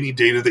any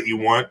data that you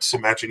want to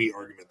match any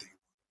argument that you want.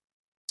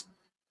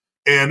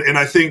 And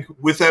I think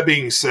with that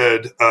being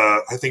said,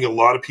 I think a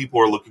lot of people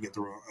are looking at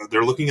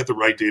they're looking at the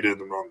right data in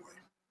the wrong way.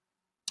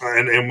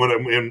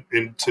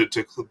 And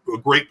to a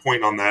great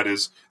point on that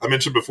is I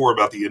mentioned before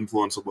about the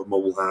influence of what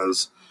mobile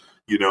has,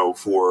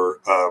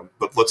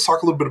 but let's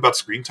talk a little bit about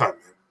screen time,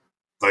 man.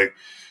 Like,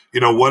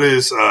 what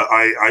is,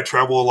 I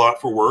travel a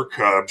lot for work.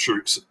 I'm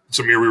sure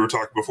Samir, we were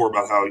talking before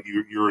about how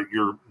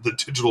you're the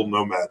digital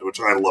nomad, which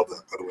I love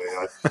that, by the way.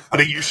 I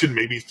think you should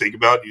maybe think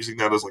about using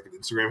that as like an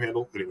Instagram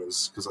handle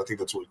anyways, because I think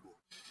that's really cool.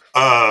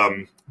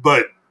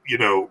 But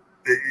the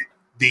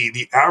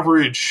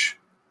average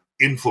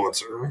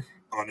influencer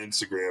on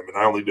Instagram, and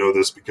I only know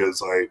this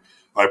because I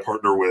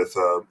partner with,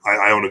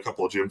 I own a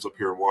couple of gyms up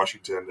here in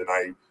Washington, and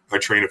I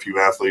train a few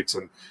athletes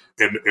and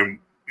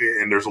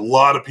there's a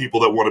lot of people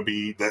that want to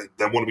be that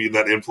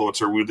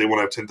influencer. They want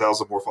to have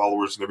 10,000 more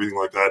followers and everything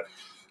like that.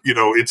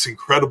 It's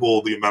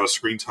incredible the amount of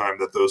screen time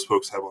that those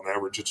folks have on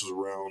average, which is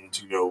around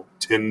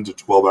 10 to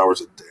 12 hours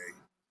a day,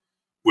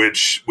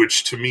 which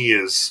to me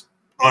is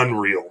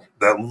unreal.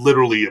 That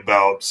literally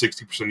about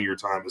 60% of your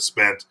time is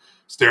spent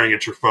staring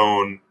at your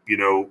phone,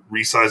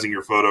 resizing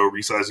your photo,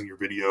 resizing your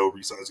video,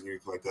 resizing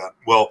anything like that.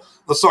 Well,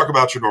 let's talk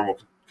about your normal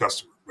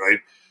customer, right?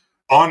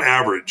 On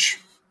average,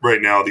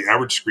 right now, the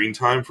average screen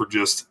time for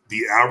just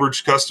the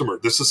average customer,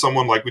 this is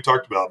someone like we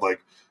talked about,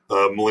 like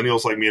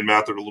millennials like me and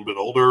Matt that are a little bit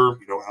older,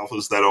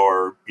 alphas that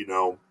are,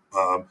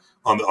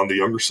 on the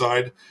younger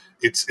side,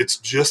 it's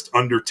just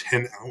under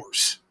 10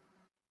 hours.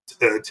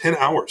 10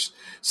 hours.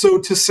 So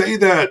to say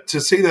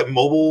that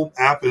mobile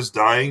app is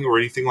dying or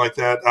anything like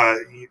that,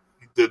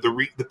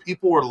 the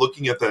people are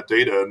looking at that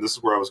data, and this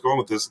is where I was going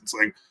with this, and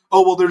saying,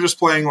 oh, well, they're just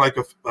playing like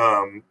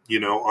on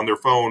their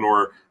phone,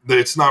 or that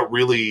it's not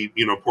really,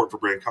 important for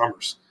brand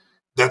commerce.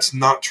 That's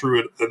not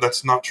true.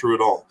 That's not true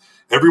at all.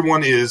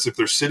 Everyone is, if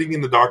they're sitting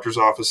in the doctor's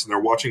office and they're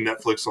watching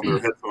Netflix on their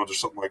headphones or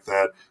something like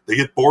that, they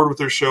get bored with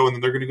their show and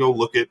then they're going to go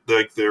look at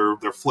like their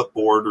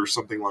Flipboard or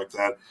something like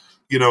that,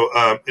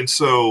 and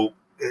so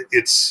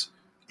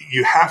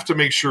you have to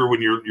make sure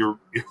when you're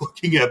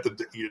looking at the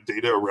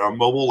data around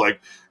mobile, like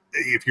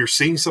if you're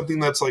seeing something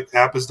that's like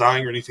app is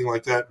dying or anything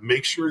like that,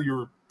 make sure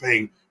you're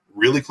paying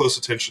really close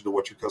attention to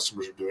what your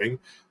customers are doing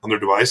on their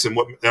device. And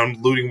I'm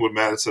alluding to what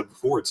Matt had said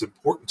before, it's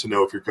important to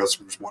know if your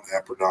customers want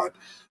app or not,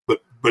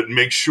 but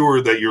make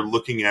sure that you're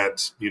looking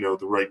at, the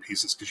right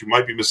pieces, because you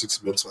might be missing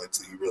some insights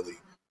that you really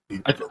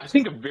need. I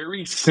think a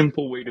very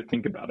simple way to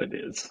think about it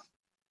is,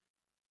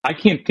 I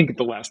can't think of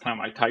the last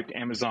time I typed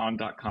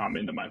Amazon.com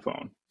into my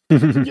phone.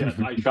 Yet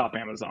I shop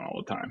Amazon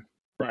all the time,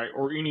 right?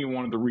 Or any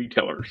one of the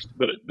retailers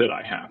that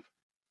I have.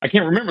 I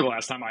can't remember the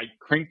last time I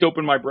cranked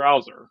open my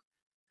browser,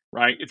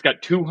 right? It's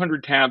got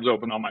 200 tabs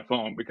open on my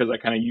phone because I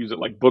kind of use it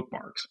like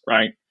bookmarks,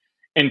 right?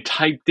 And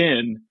typed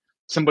in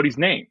somebody's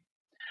name.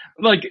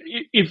 Like,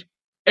 if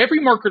every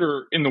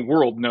marketer in the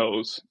world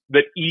knows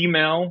that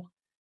email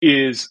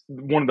is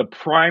one of the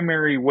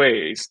primary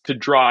ways to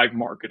drive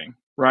marketing,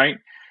 right?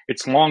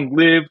 It's long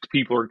lived.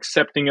 People are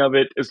accepting of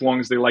it as long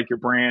as they like your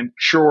brand.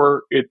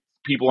 Sure,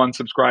 people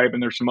unsubscribe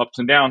and there's some ups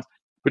and downs,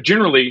 but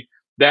generally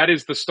that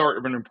is the start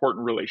of an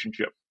important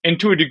relationship. And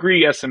to a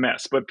degree,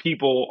 SMS, but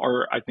people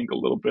are, I think, a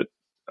little bit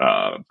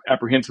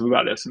apprehensive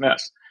about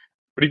SMS.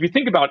 But if you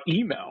think about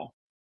email,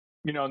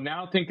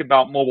 now think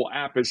about mobile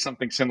app as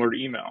something similar to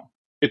email.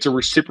 It's a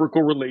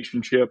reciprocal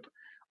relationship.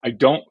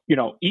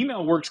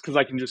 Email works because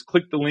I can just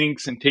click the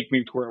links and take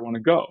me to where I want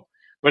to go.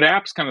 But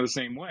app's kind of the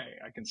same way.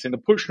 I can send a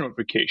push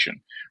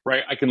notification,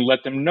 right? I can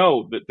let them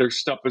know that their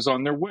stuff is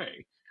on their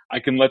way. I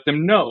can let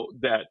them know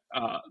that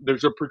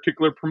there's a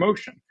particular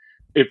promotion.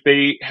 If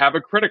they have a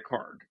credit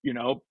card,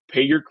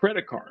 pay your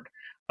credit card.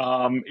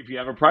 If you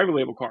have a private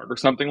label card or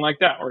something like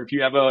that, or if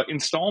you have an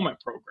installment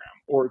program,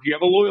 or if you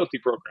have a loyalty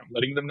program,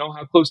 letting them know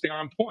how close they are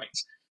on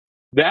points.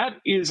 That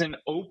is an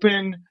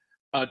open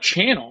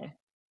channel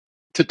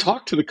to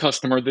talk to the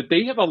customer that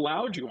they have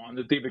allowed you on,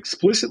 that they've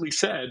explicitly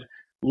said,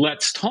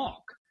 let's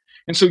talk.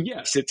 And so,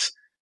 yes, it's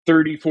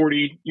 30,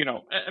 40,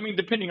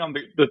 depending on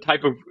the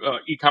type of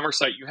e-commerce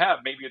site you have,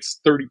 maybe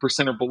it's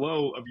 30% or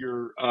below of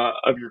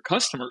your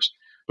customers.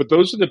 But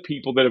those are the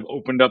people that have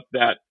opened up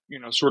that,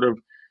 sort of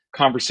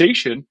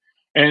conversation.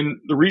 And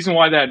the reason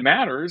why that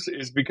matters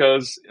is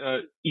because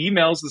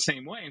email is the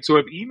same way. And so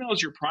if email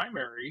is your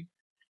primary,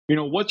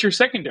 what's your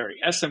secondary?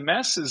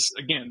 SMS is,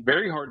 again,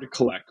 very hard to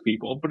collect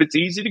people, but it's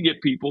easy to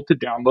get people to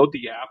download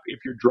the app if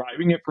you're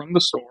driving it from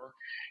the store,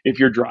 if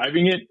you're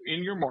driving it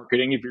in your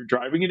marketing, if you're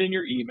driving it in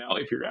your email,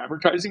 if you're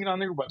advertising it on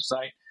their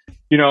website.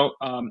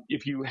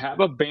 If you have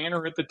a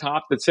banner at the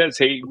top that says,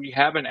 hey, we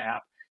have an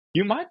app,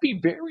 you might be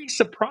very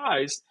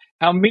surprised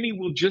how many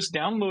will just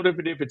download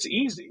it if it's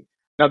easy.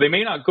 Now, they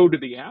may not go to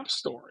the app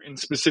store and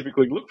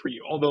specifically look for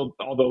you,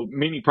 although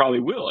many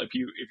probably will if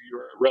you're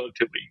a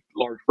relatively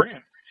large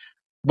brand.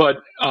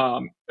 But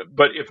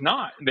if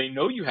not, they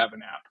know you have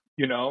an app.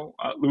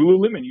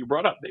 Lululemon, you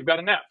brought up, they've got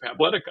an app.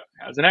 Pabletica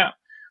has an app.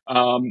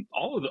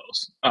 All of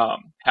those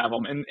have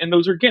them, and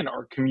those are, again,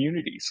 our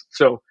communities.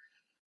 So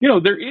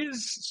there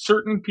is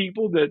certain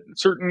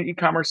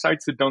e-commerce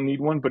sites that don't need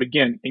one, but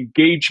again,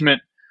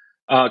 engagement,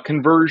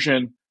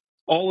 conversion,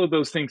 all of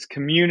those things,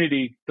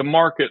 community, the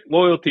market,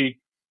 loyalty,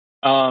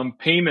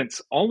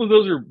 payments, all of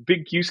those are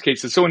big use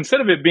cases. So instead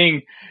of it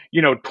being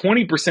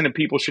 20% of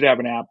people should have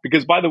an app,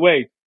 because, by the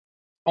way,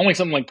 only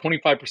something like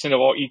 25% of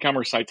all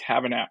e-commerce sites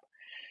have an app.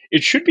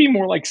 It should be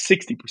more like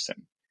 60%.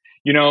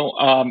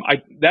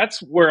 That's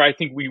where I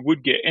think we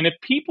would get. And if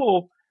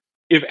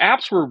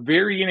apps were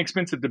very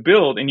inexpensive to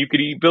build and you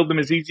could build them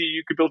as easy as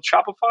you could build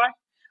Shopify,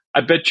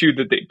 I bet you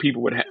that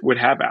people would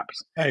have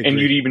apps, and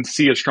you'd even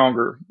see a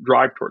stronger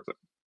drive towards it.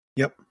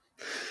 Yep.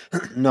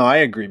 No, I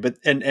agree. But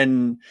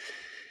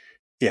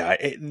yeah,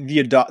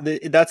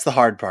 that's the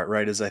hard part,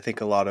 right? Is I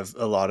think a lot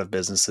of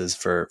businesses,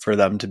 for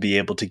them to be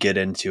able to get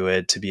into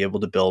it, to be able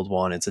to build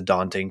one, it's a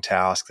daunting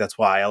task. That's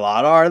why a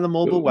lot are the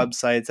mobile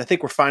websites. I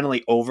think we're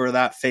finally over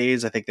that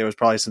phase. I think there was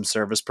probably some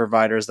service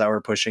providers that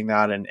were pushing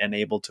that and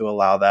able to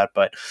allow that.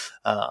 But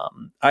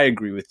I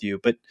agree with you.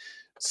 But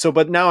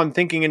now I'm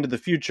thinking into the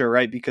future,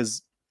 right?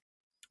 Because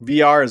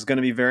VR is going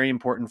to be very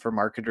important for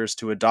marketers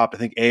to adopt. I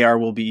think AR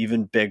will be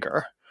even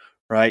bigger.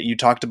 Right. You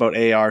talked about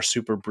AR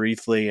super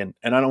briefly, and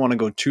I don't want to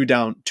go too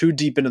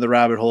deep into the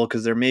rabbit hole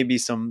because there may be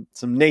some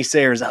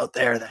naysayers out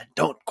there that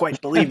don't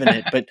quite believe in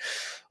it. But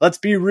let's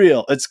be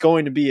real. It's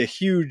going to be a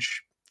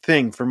huge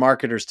thing for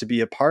marketers to be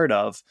a part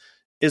of.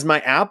 Is my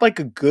app like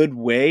a good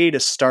way to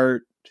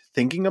start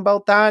thinking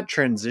about that,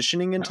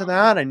 transitioning into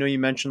that? I know you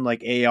mentioned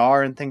like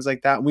AR and things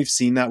like that. We've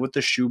seen that with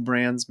the shoe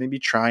brands, maybe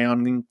try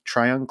on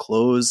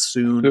clothes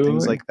soon,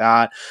 things like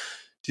that.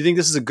 Do you think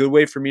this is a good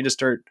way for me to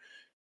start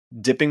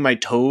dipping my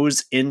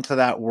toes into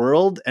that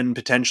world and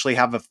potentially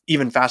have a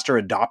even faster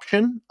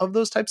adoption of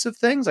those types of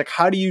things? Like,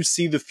 how do you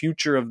see the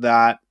future of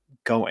that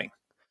going?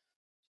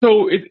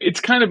 So it's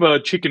kind of a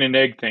chicken and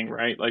egg thing,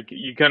 right? Like,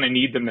 you kind of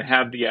need them to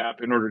have the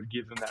app in order to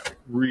give them that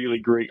really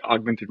great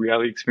augmented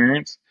reality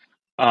experience.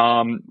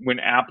 When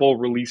Apple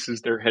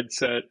releases their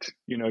headset,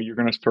 you're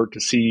going to start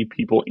to see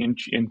people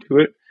inch into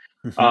it.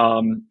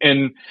 And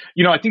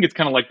I think it's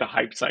kind of like the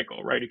hype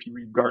cycle, right? If you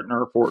read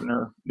Gartner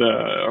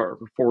or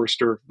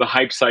Forrester, the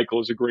hype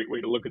cycle is a great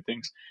way to look at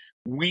things.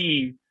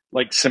 We,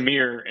 like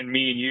Samir and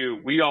me and you,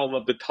 we all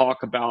love to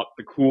talk about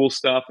the cool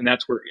stuff, and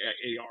that's where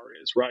AR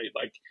is, right?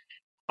 Like,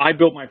 I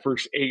built my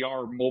first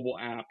AR mobile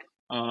app,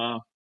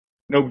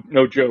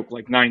 no joke,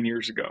 like 9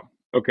 years ago.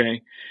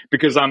 Okay,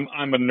 because I'm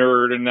a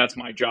nerd and that's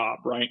my job,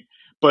 right?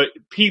 But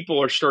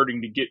people are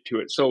starting to get to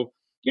it. So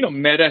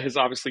Meta has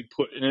obviously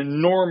put an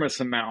enormous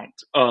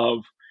amount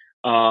of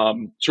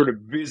sort of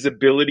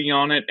visibility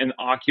on it, and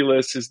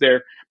Oculus is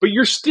there, but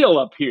you're still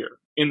up here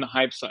in the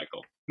hype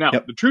cycle. Now,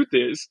 The truth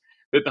is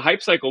that the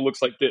hype cycle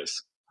looks like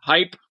this.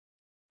 hype,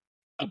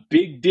 a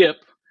big dip,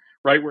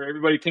 right, where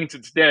everybody thinks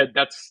it's dead.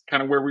 That's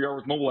kind of where we are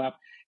with mobile app.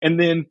 And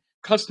then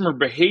customer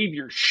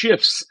behavior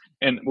shifts,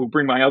 and we'll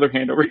bring my other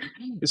hand over here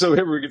so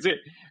everyone can see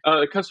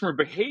it. Customer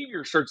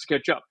behavior starts to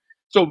catch up.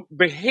 So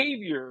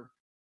behavior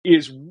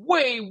is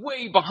way,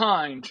 way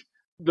behind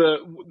the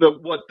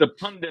what the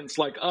pundits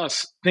like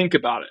us think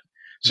about it.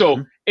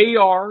 So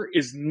AR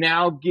is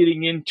now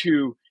getting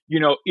into,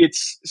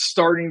 it's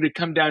starting to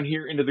come down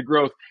here into the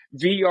growth.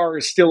 VR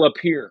is still up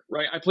here,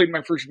 right? I played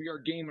my first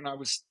VR game when I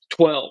was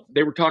 12.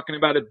 They were talking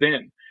about it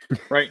then,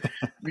 right?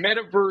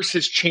 Metaverse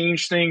has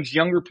changed things.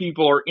 Younger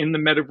people are in the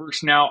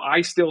metaverse now.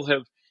 I still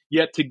have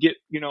yet to get,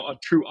 a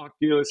true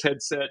Oculus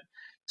headset.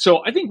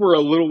 So I think we're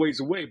a little ways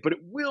away, but it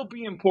will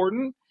be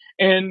important.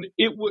 And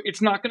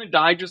it's not going to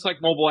die, just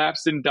like mobile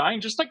apps didn't die,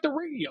 and just like the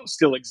radio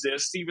still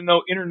exists, even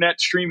though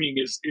internet streaming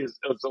is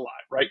alive,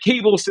 right?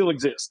 Cable still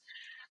exists.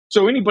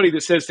 So anybody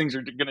that says things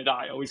are going to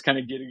die, I always kind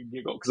of get a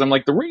giggle, because I'm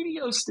like, the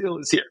radio still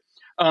is here.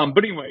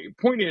 But anyway,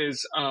 point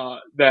is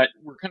that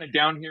we're kind of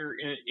down here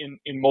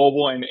in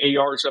mobile, and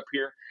AR's up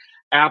here.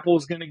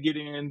 Apple's going to get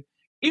in.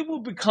 It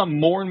will become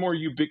more and more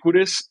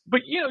ubiquitous,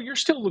 but you're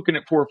still looking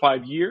at 4 or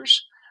 5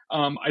 years.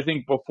 I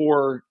think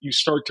before you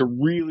start to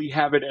really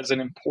have it as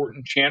an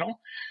important channel.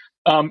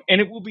 And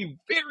it will be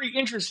very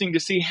interesting to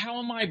see, how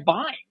am I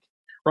buying,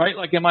 right?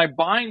 Like, am I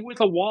buying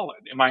with a wallet?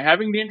 Am I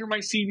having to enter my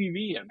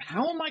CVV in?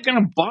 How am I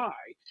going to buy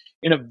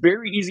in a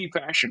very easy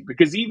fashion?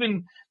 Because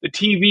even the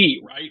TV,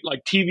 right?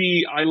 Like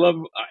TV, I love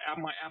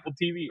my Apple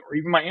TV or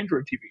even my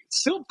Android TV.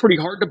 It's still pretty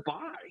hard to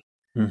buy,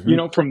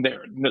 from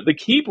there. The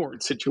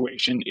keyboard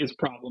situation is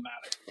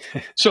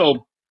problematic.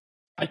 So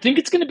I think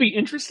it's going to be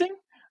interesting.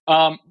 But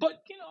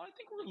I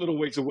think we're a little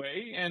ways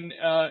away, and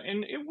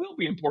it will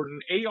be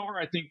important. AR,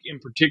 I think, in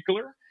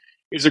particular,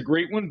 is a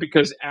great one,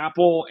 because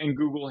Apple and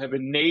Google have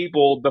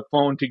enabled the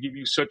phone to give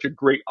you such a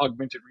great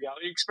augmented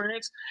reality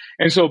experience.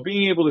 And so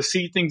being able to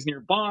see things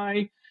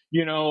nearby,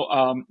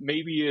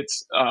 maybe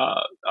it's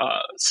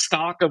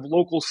stock of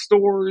local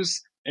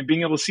stores, and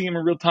being able to see them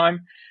in real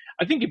time.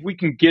 I think if we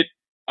can get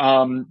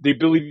the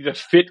ability to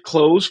fit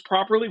clothes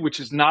properly, which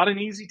is not an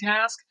easy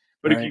task,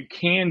 but if you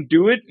can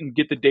do it and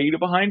get the data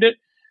behind it,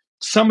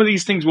 some of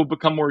these things will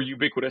become more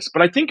ubiquitous.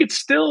 But I think it's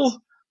still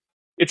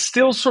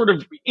sort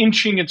of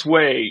inching its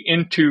way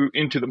into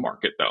the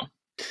market, though.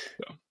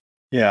 So.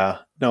 Yeah,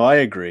 no, I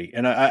agree.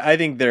 And I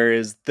think there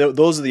is,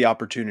 those are the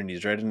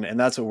opportunities, right? And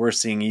that's what we're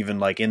seeing, even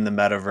like in the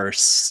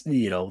metaverse,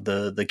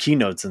 the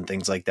keynotes and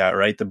things like that,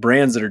 right? The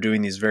brands that are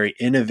doing these very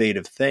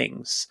innovative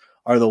things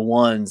are the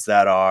ones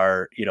that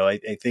are,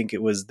 I think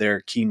it was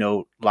their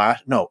keynote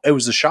it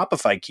was the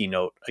Shopify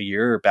keynote a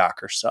year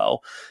back or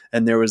so.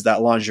 And there was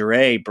that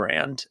lingerie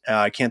brand.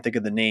 I can't think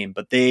of the name,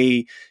 but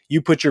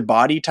you put your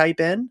body type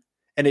in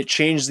and it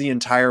changed the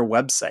entire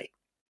website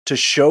to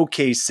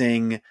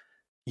showcasing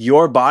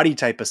your body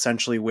type,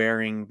 essentially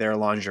wearing their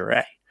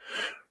lingerie.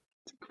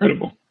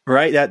 Incredible.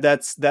 Right.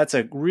 That's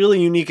a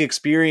really unique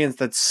experience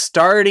that's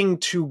starting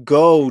to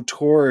go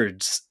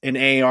towards an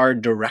AR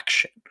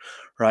direction.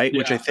 Right.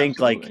 Which I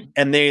think absolutely.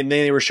 And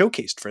they were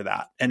showcased for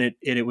that. And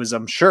it was,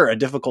 I'm sure, a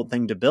difficult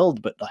thing to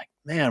build, but like,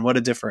 man, what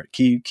a different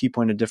key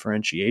point of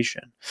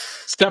differentiation.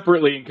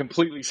 Separately and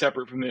completely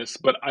separate from this,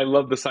 but I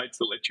love the sites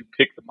that let you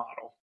pick the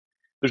model.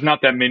 There's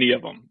not that many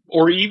of them,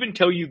 or even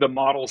tell you the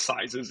model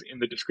sizes in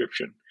the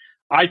description.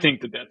 I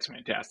think that's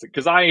fantastic,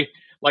 because I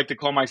like to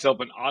call myself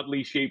an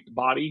oddly shaped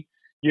body,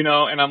 and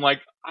I'm like,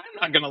 I'm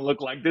not going to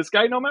look like this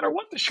guy no matter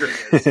what the shirt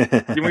is.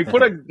 Can we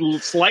put a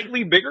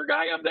slightly bigger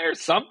guy up there?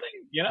 Something,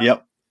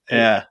 Yep.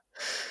 Yeah.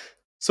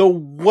 So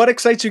what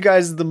excites you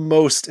guys the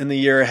most in the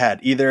year ahead?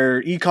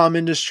 Either e-com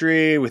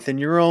industry, within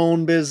your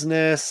own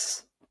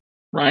business?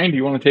 Ryan, do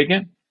you want to take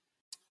it?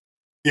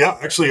 Yeah,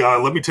 actually,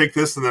 let me take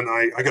this, and then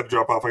I got to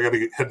drop off. I got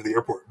to head to the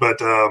airport. But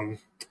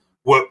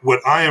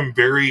what I am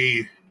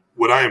very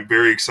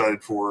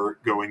excited for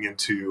going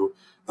into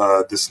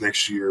this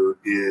next year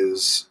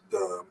is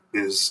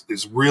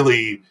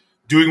really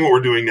doing what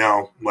we're doing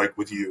now, like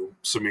with you,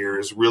 Samir,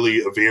 is really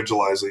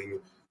evangelizing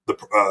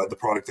the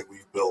product that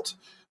we've built.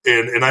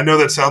 And I know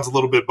that sounds a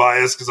little bit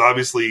biased, because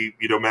obviously,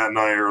 Matt and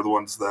I are the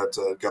ones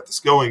that got this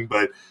going,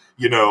 but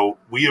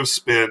we have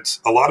spent,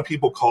 a lot of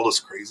people called us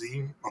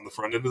crazy on the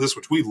front end of this,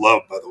 which we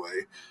love, by the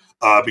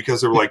way,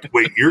 because they were like,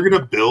 wait, you're going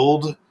to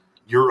build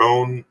your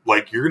own,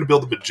 you're going to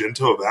build the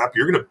Magento of app.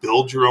 You're going to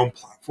build your own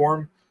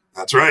platform.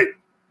 That's right.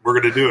 We're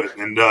going to do it.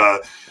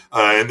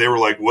 And they were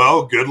like,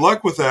 well, good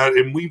luck with that.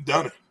 And we've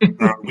done it.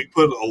 We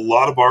put a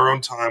lot of our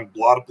own time, a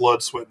lot of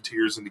blood, sweat, and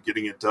tears into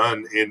getting it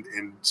done.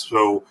 And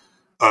so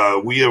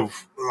we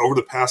have, over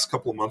the past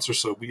couple of months or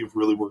so, we have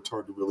really worked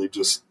hard to really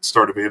just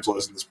start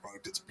evangelizing this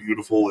product. It's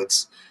beautiful.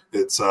 It's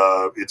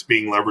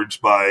being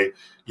leveraged by,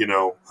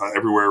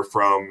 everywhere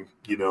from,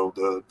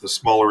 the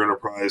smaller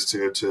enterprise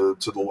to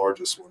the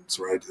largest ones.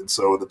 Right. And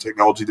so the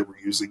technology that we're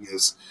using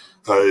is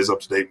up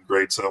to date and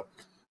great. So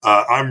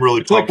I'm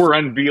really, it's like we're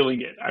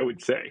unveiling it, I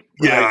would say.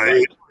 Right?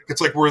 Yeah. It's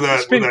like we're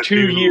that. We spent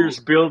 2 years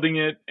building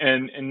it,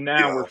 and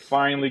now we're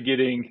finally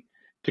getting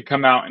to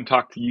come out and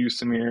talk to you,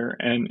 Samir,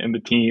 and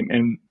the team.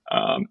 And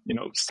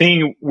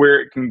seeing where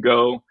it can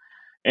go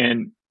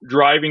and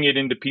driving it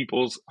into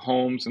people's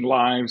homes and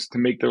lives to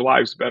make their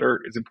lives better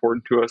is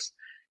important to us.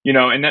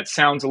 And that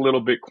sounds a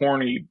little bit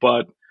corny,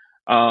 but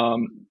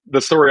the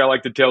story I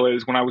like to tell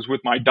is when I was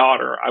with my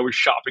daughter, I was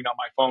shopping on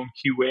my phone,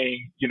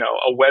 QAing,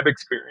 a web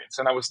experience.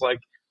 And I was like,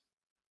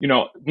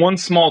 one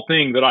small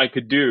thing that I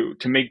could do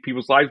to make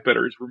people's lives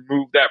better is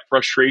remove that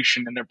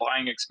frustration in their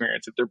buying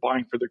experience. If they're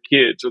buying for their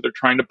kids or they're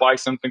trying to buy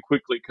something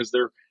quickly because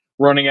they're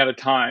running out of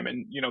time.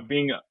 And,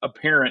 being a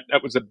parent,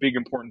 that was a big,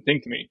 important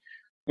thing to me.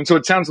 And so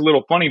it sounds a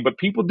little funny, but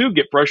people do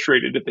get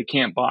frustrated if they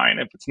can't buy and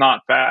if it's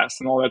not fast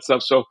and all that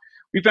stuff. So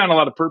we found a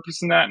lot of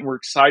purpose in that, and we're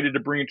excited to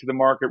bring it to the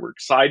market. We're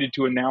excited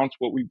to announce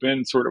what we've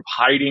been sort of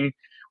hiding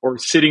or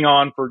sitting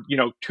on for,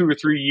 2 or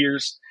 3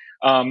 years,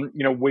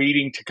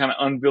 waiting to kind of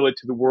unveil it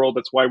to the world.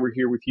 That's why we're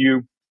here with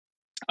you.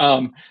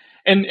 And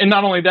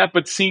not only that,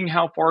 but seeing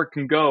how far it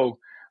can go.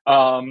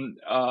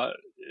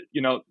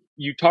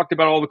 You talked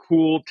about all the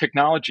cool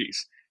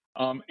technologies.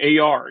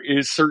 AR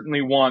is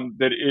certainly one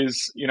that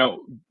is,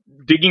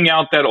 digging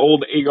out that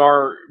old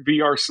AR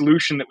VR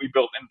solution that we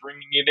built and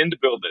bringing it into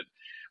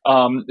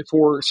BILDIT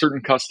for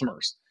certain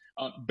customers,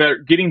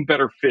 getting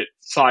better fit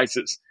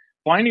sizes,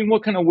 finding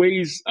what kind of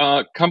ways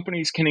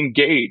companies can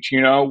engage.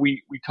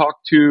 We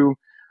talked to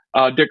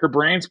Decker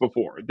Brands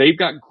before. They've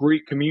got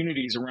great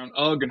communities around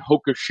UGG and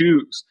Hoka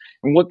shoes.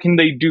 And what can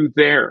they do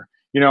there?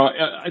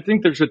 I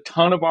think there's a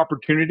ton of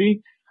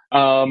opportunity.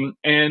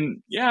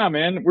 And yeah,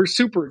 man, we're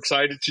super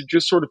excited to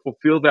just sort of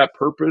fulfill that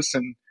purpose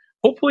and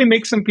hopefully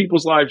make some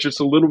people's lives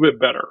just a little bit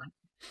better.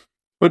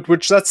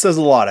 Which that says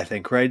a lot, I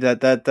think, right?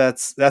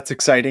 That's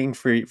exciting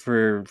for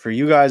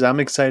you guys. I'm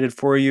excited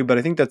for you, but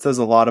I think that says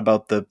a lot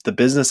about the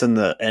business and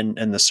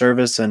the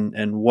service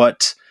and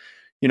what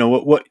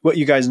what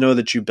you guys know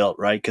that you built,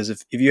 right? Because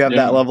if you have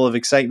that level of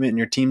excitement and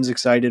your team's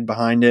excited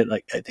behind it,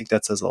 like, I think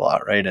that says a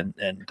lot, right? And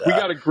we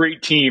got a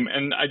great team,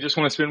 and I just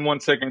want to spend 1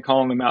 second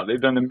calling them out.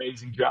 They've done an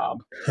amazing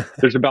job.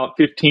 There's about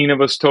 15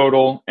 of us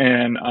total,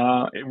 and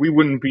we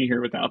wouldn't be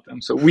here without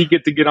them. So we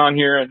get on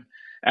here and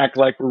act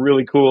like we're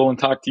really cool and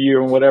talk to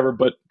you and whatever,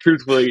 but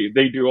truthfully,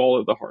 they do all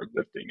of the hard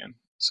lifting. And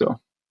so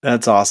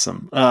that's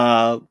awesome.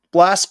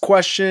 Last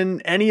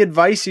question. Any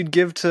advice you'd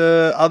give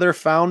to other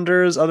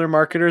founders, other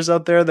marketers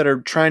out there that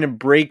are trying to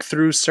break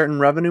through certain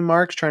revenue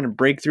marks, trying to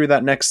break through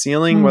that next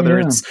ceiling, whether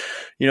it's,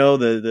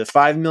 the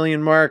 5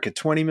 million mark, a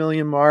 20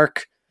 million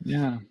mark?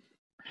 Yeah.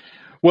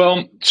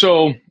 Well,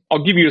 so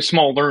I'll give you a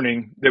small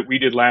learning that we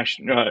did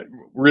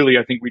really,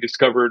 I think we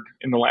discovered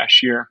in the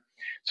last year.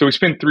 So we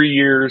spent 3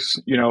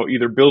 years,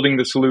 either building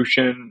the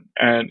solution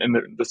and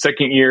the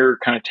second year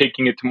kind of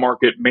taking it to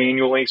market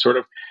manually, sort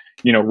of,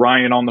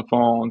 Ryan on the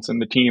phones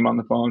and the team on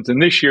the phones.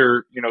 And this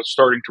year,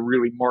 starting to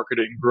really market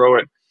it and grow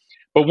it.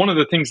 But one of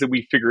the things that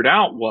we figured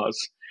out was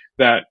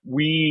that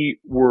we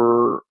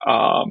were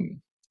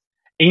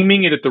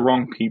aiming it at the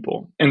wrong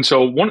people. And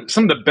so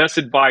some of the best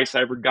advice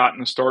I ever got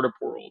in the startup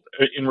world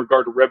in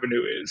regard to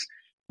revenue is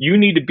you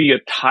need to be a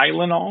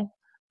Tylenol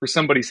for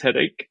somebody's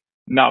headache,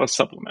 not a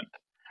supplement.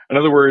 In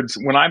other words,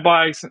 when I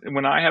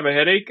have a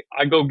headache,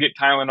 I go get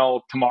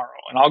Tylenol tomorrow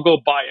and I'll go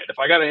buy it. If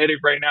I got a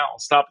headache right now, I'll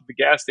stop at the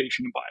gas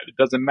station and buy it. It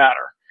doesn't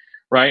matter,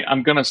 right?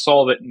 I'm going to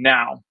solve it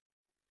now.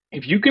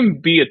 If you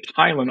can be a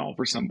Tylenol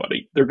for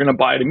somebody, they're going to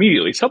buy it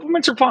immediately.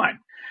 Supplements are fine,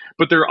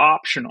 but they're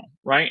optional,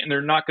 right? And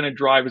they're not going to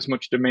drive as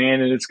much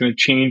demand, and it's going to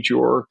change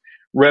your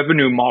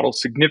revenue model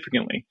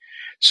significantly.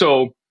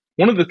 So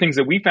one of the things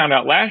that we found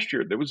out last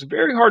year that was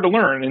very hard to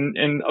learn,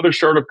 and other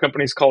startup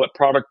companies call it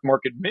product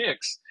market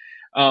mix.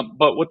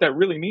 But what that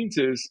really means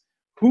is,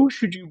 who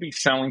should you be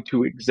selling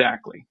to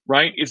exactly,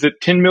 right? Is it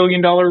 $10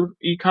 million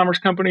e-commerce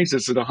companies?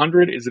 Is it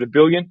 100? Is it $1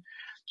 billion?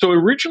 So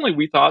originally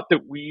we thought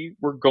that we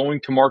were going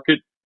to market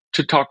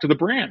to talk to the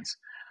brands.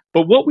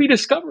 But what we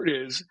discovered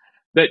is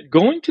that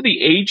going to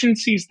the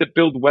agencies that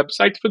build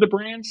websites for the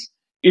brands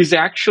is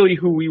actually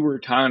who we were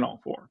Tylenol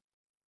for.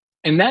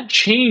 And that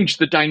changed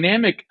the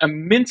dynamic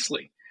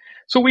immensely.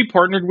 So we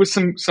partnered with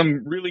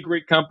some really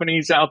great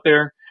companies out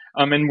there.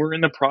 And we're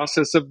in the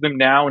process of them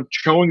now and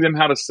showing them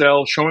how to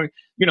sell, showing,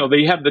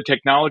 they have the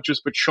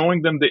technologists, but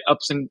showing them the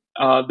ups and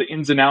the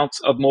ins and outs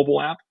of mobile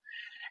app.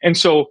 And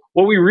so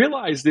what we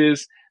realized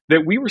is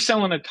that we were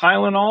selling a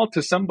Tylenol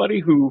to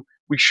somebody who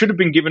we should have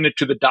been giving it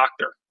to the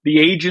doctor. The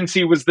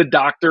agency was the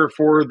doctor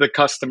for the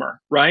customer,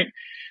 right?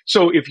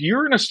 So if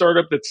you're in a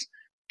startup that's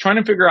trying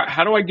to figure out,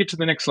 how do I get to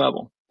the next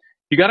level?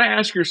 You got to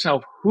ask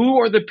yourself, who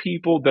are the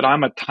people that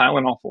I'm a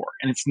Tylenol for?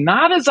 And it's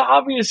not as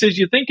obvious as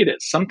you think it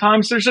is.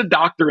 Sometimes there's a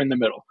doctor in the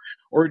middle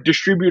or a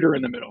distributor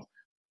in the middle.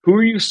 Who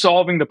are you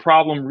solving the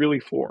problem really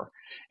for?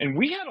 And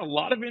we had a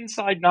lot of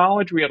inside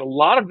knowledge. We had a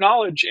lot of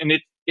knowledge, and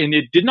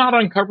it did not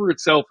uncover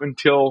itself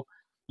until,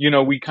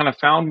 we kind of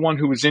found one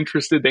who was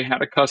interested. They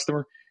had a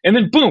customer, and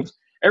then boom,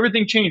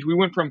 everything changed. We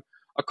went from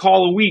a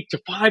call a week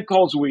to 5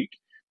 calls a week,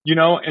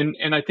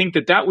 and I think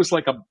that was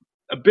like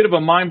a bit of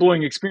a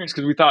mind-blowing experience,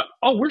 because we thought,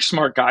 oh, we're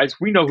smart guys.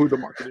 We know who the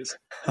market is.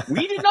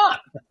 We did not.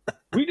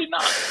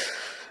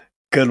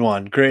 Good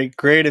one.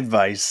 Great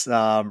advice.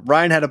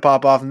 Ryan had to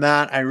pop off.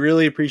 Matt, I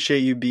really appreciate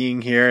you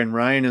being here, and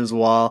Ryan as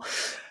well.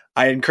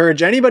 I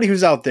encourage anybody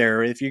who's out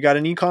there, if you got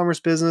an e-commerce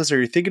business or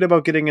you're thinking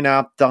about getting an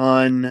app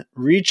done,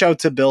 reach out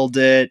to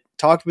BILDIT,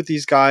 talk with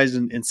these guys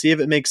and see if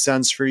it makes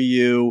sense for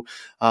you.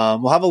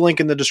 We'll have a link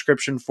in the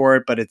description for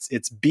it, but it's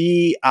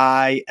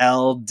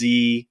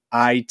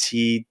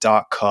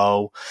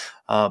BILDIT.co.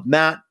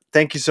 Matt,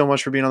 thank you so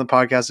much for being on the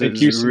podcast. It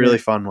was a really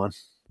fun one.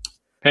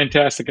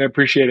 Fantastic. I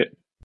appreciate it.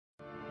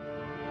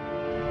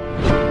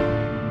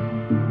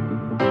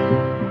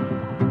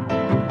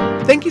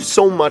 Thank you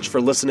so much for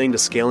listening to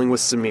Scaling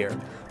with Samir.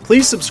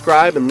 Please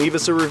subscribe and leave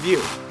us a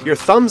review. Your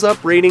thumbs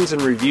up, ratings,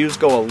 and reviews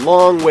go a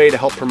long way to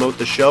help promote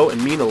the show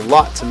and mean a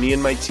lot to me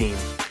and my team.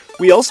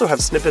 We also have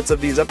snippets of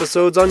these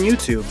episodes on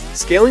YouTube.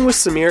 Scaling with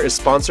Samir is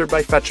sponsored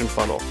by Fetch &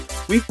 Funnel.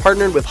 We've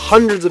partnered with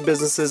hundreds of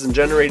businesses and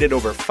generated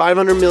over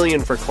 $500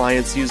 million for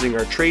clients using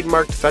our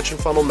trademarked Fetch &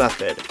 Funnel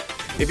method.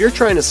 If you're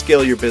trying to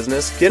scale your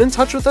business, get in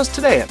touch with us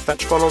today at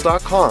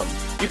fetchfunnel.com.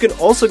 You can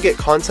also get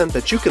content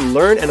that you can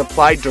learn and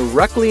apply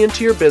directly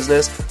into your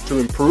business to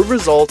improve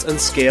results and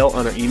scale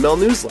on our email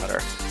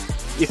newsletter.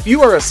 If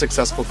you are a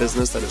successful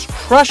business that is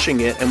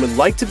crushing it and would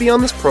like to be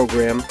on this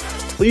program,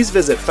 please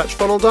visit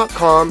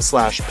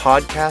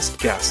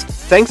fetchfunnel.com/podcastguest.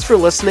 Thanks for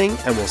listening,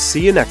 and we'll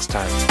see you next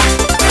time.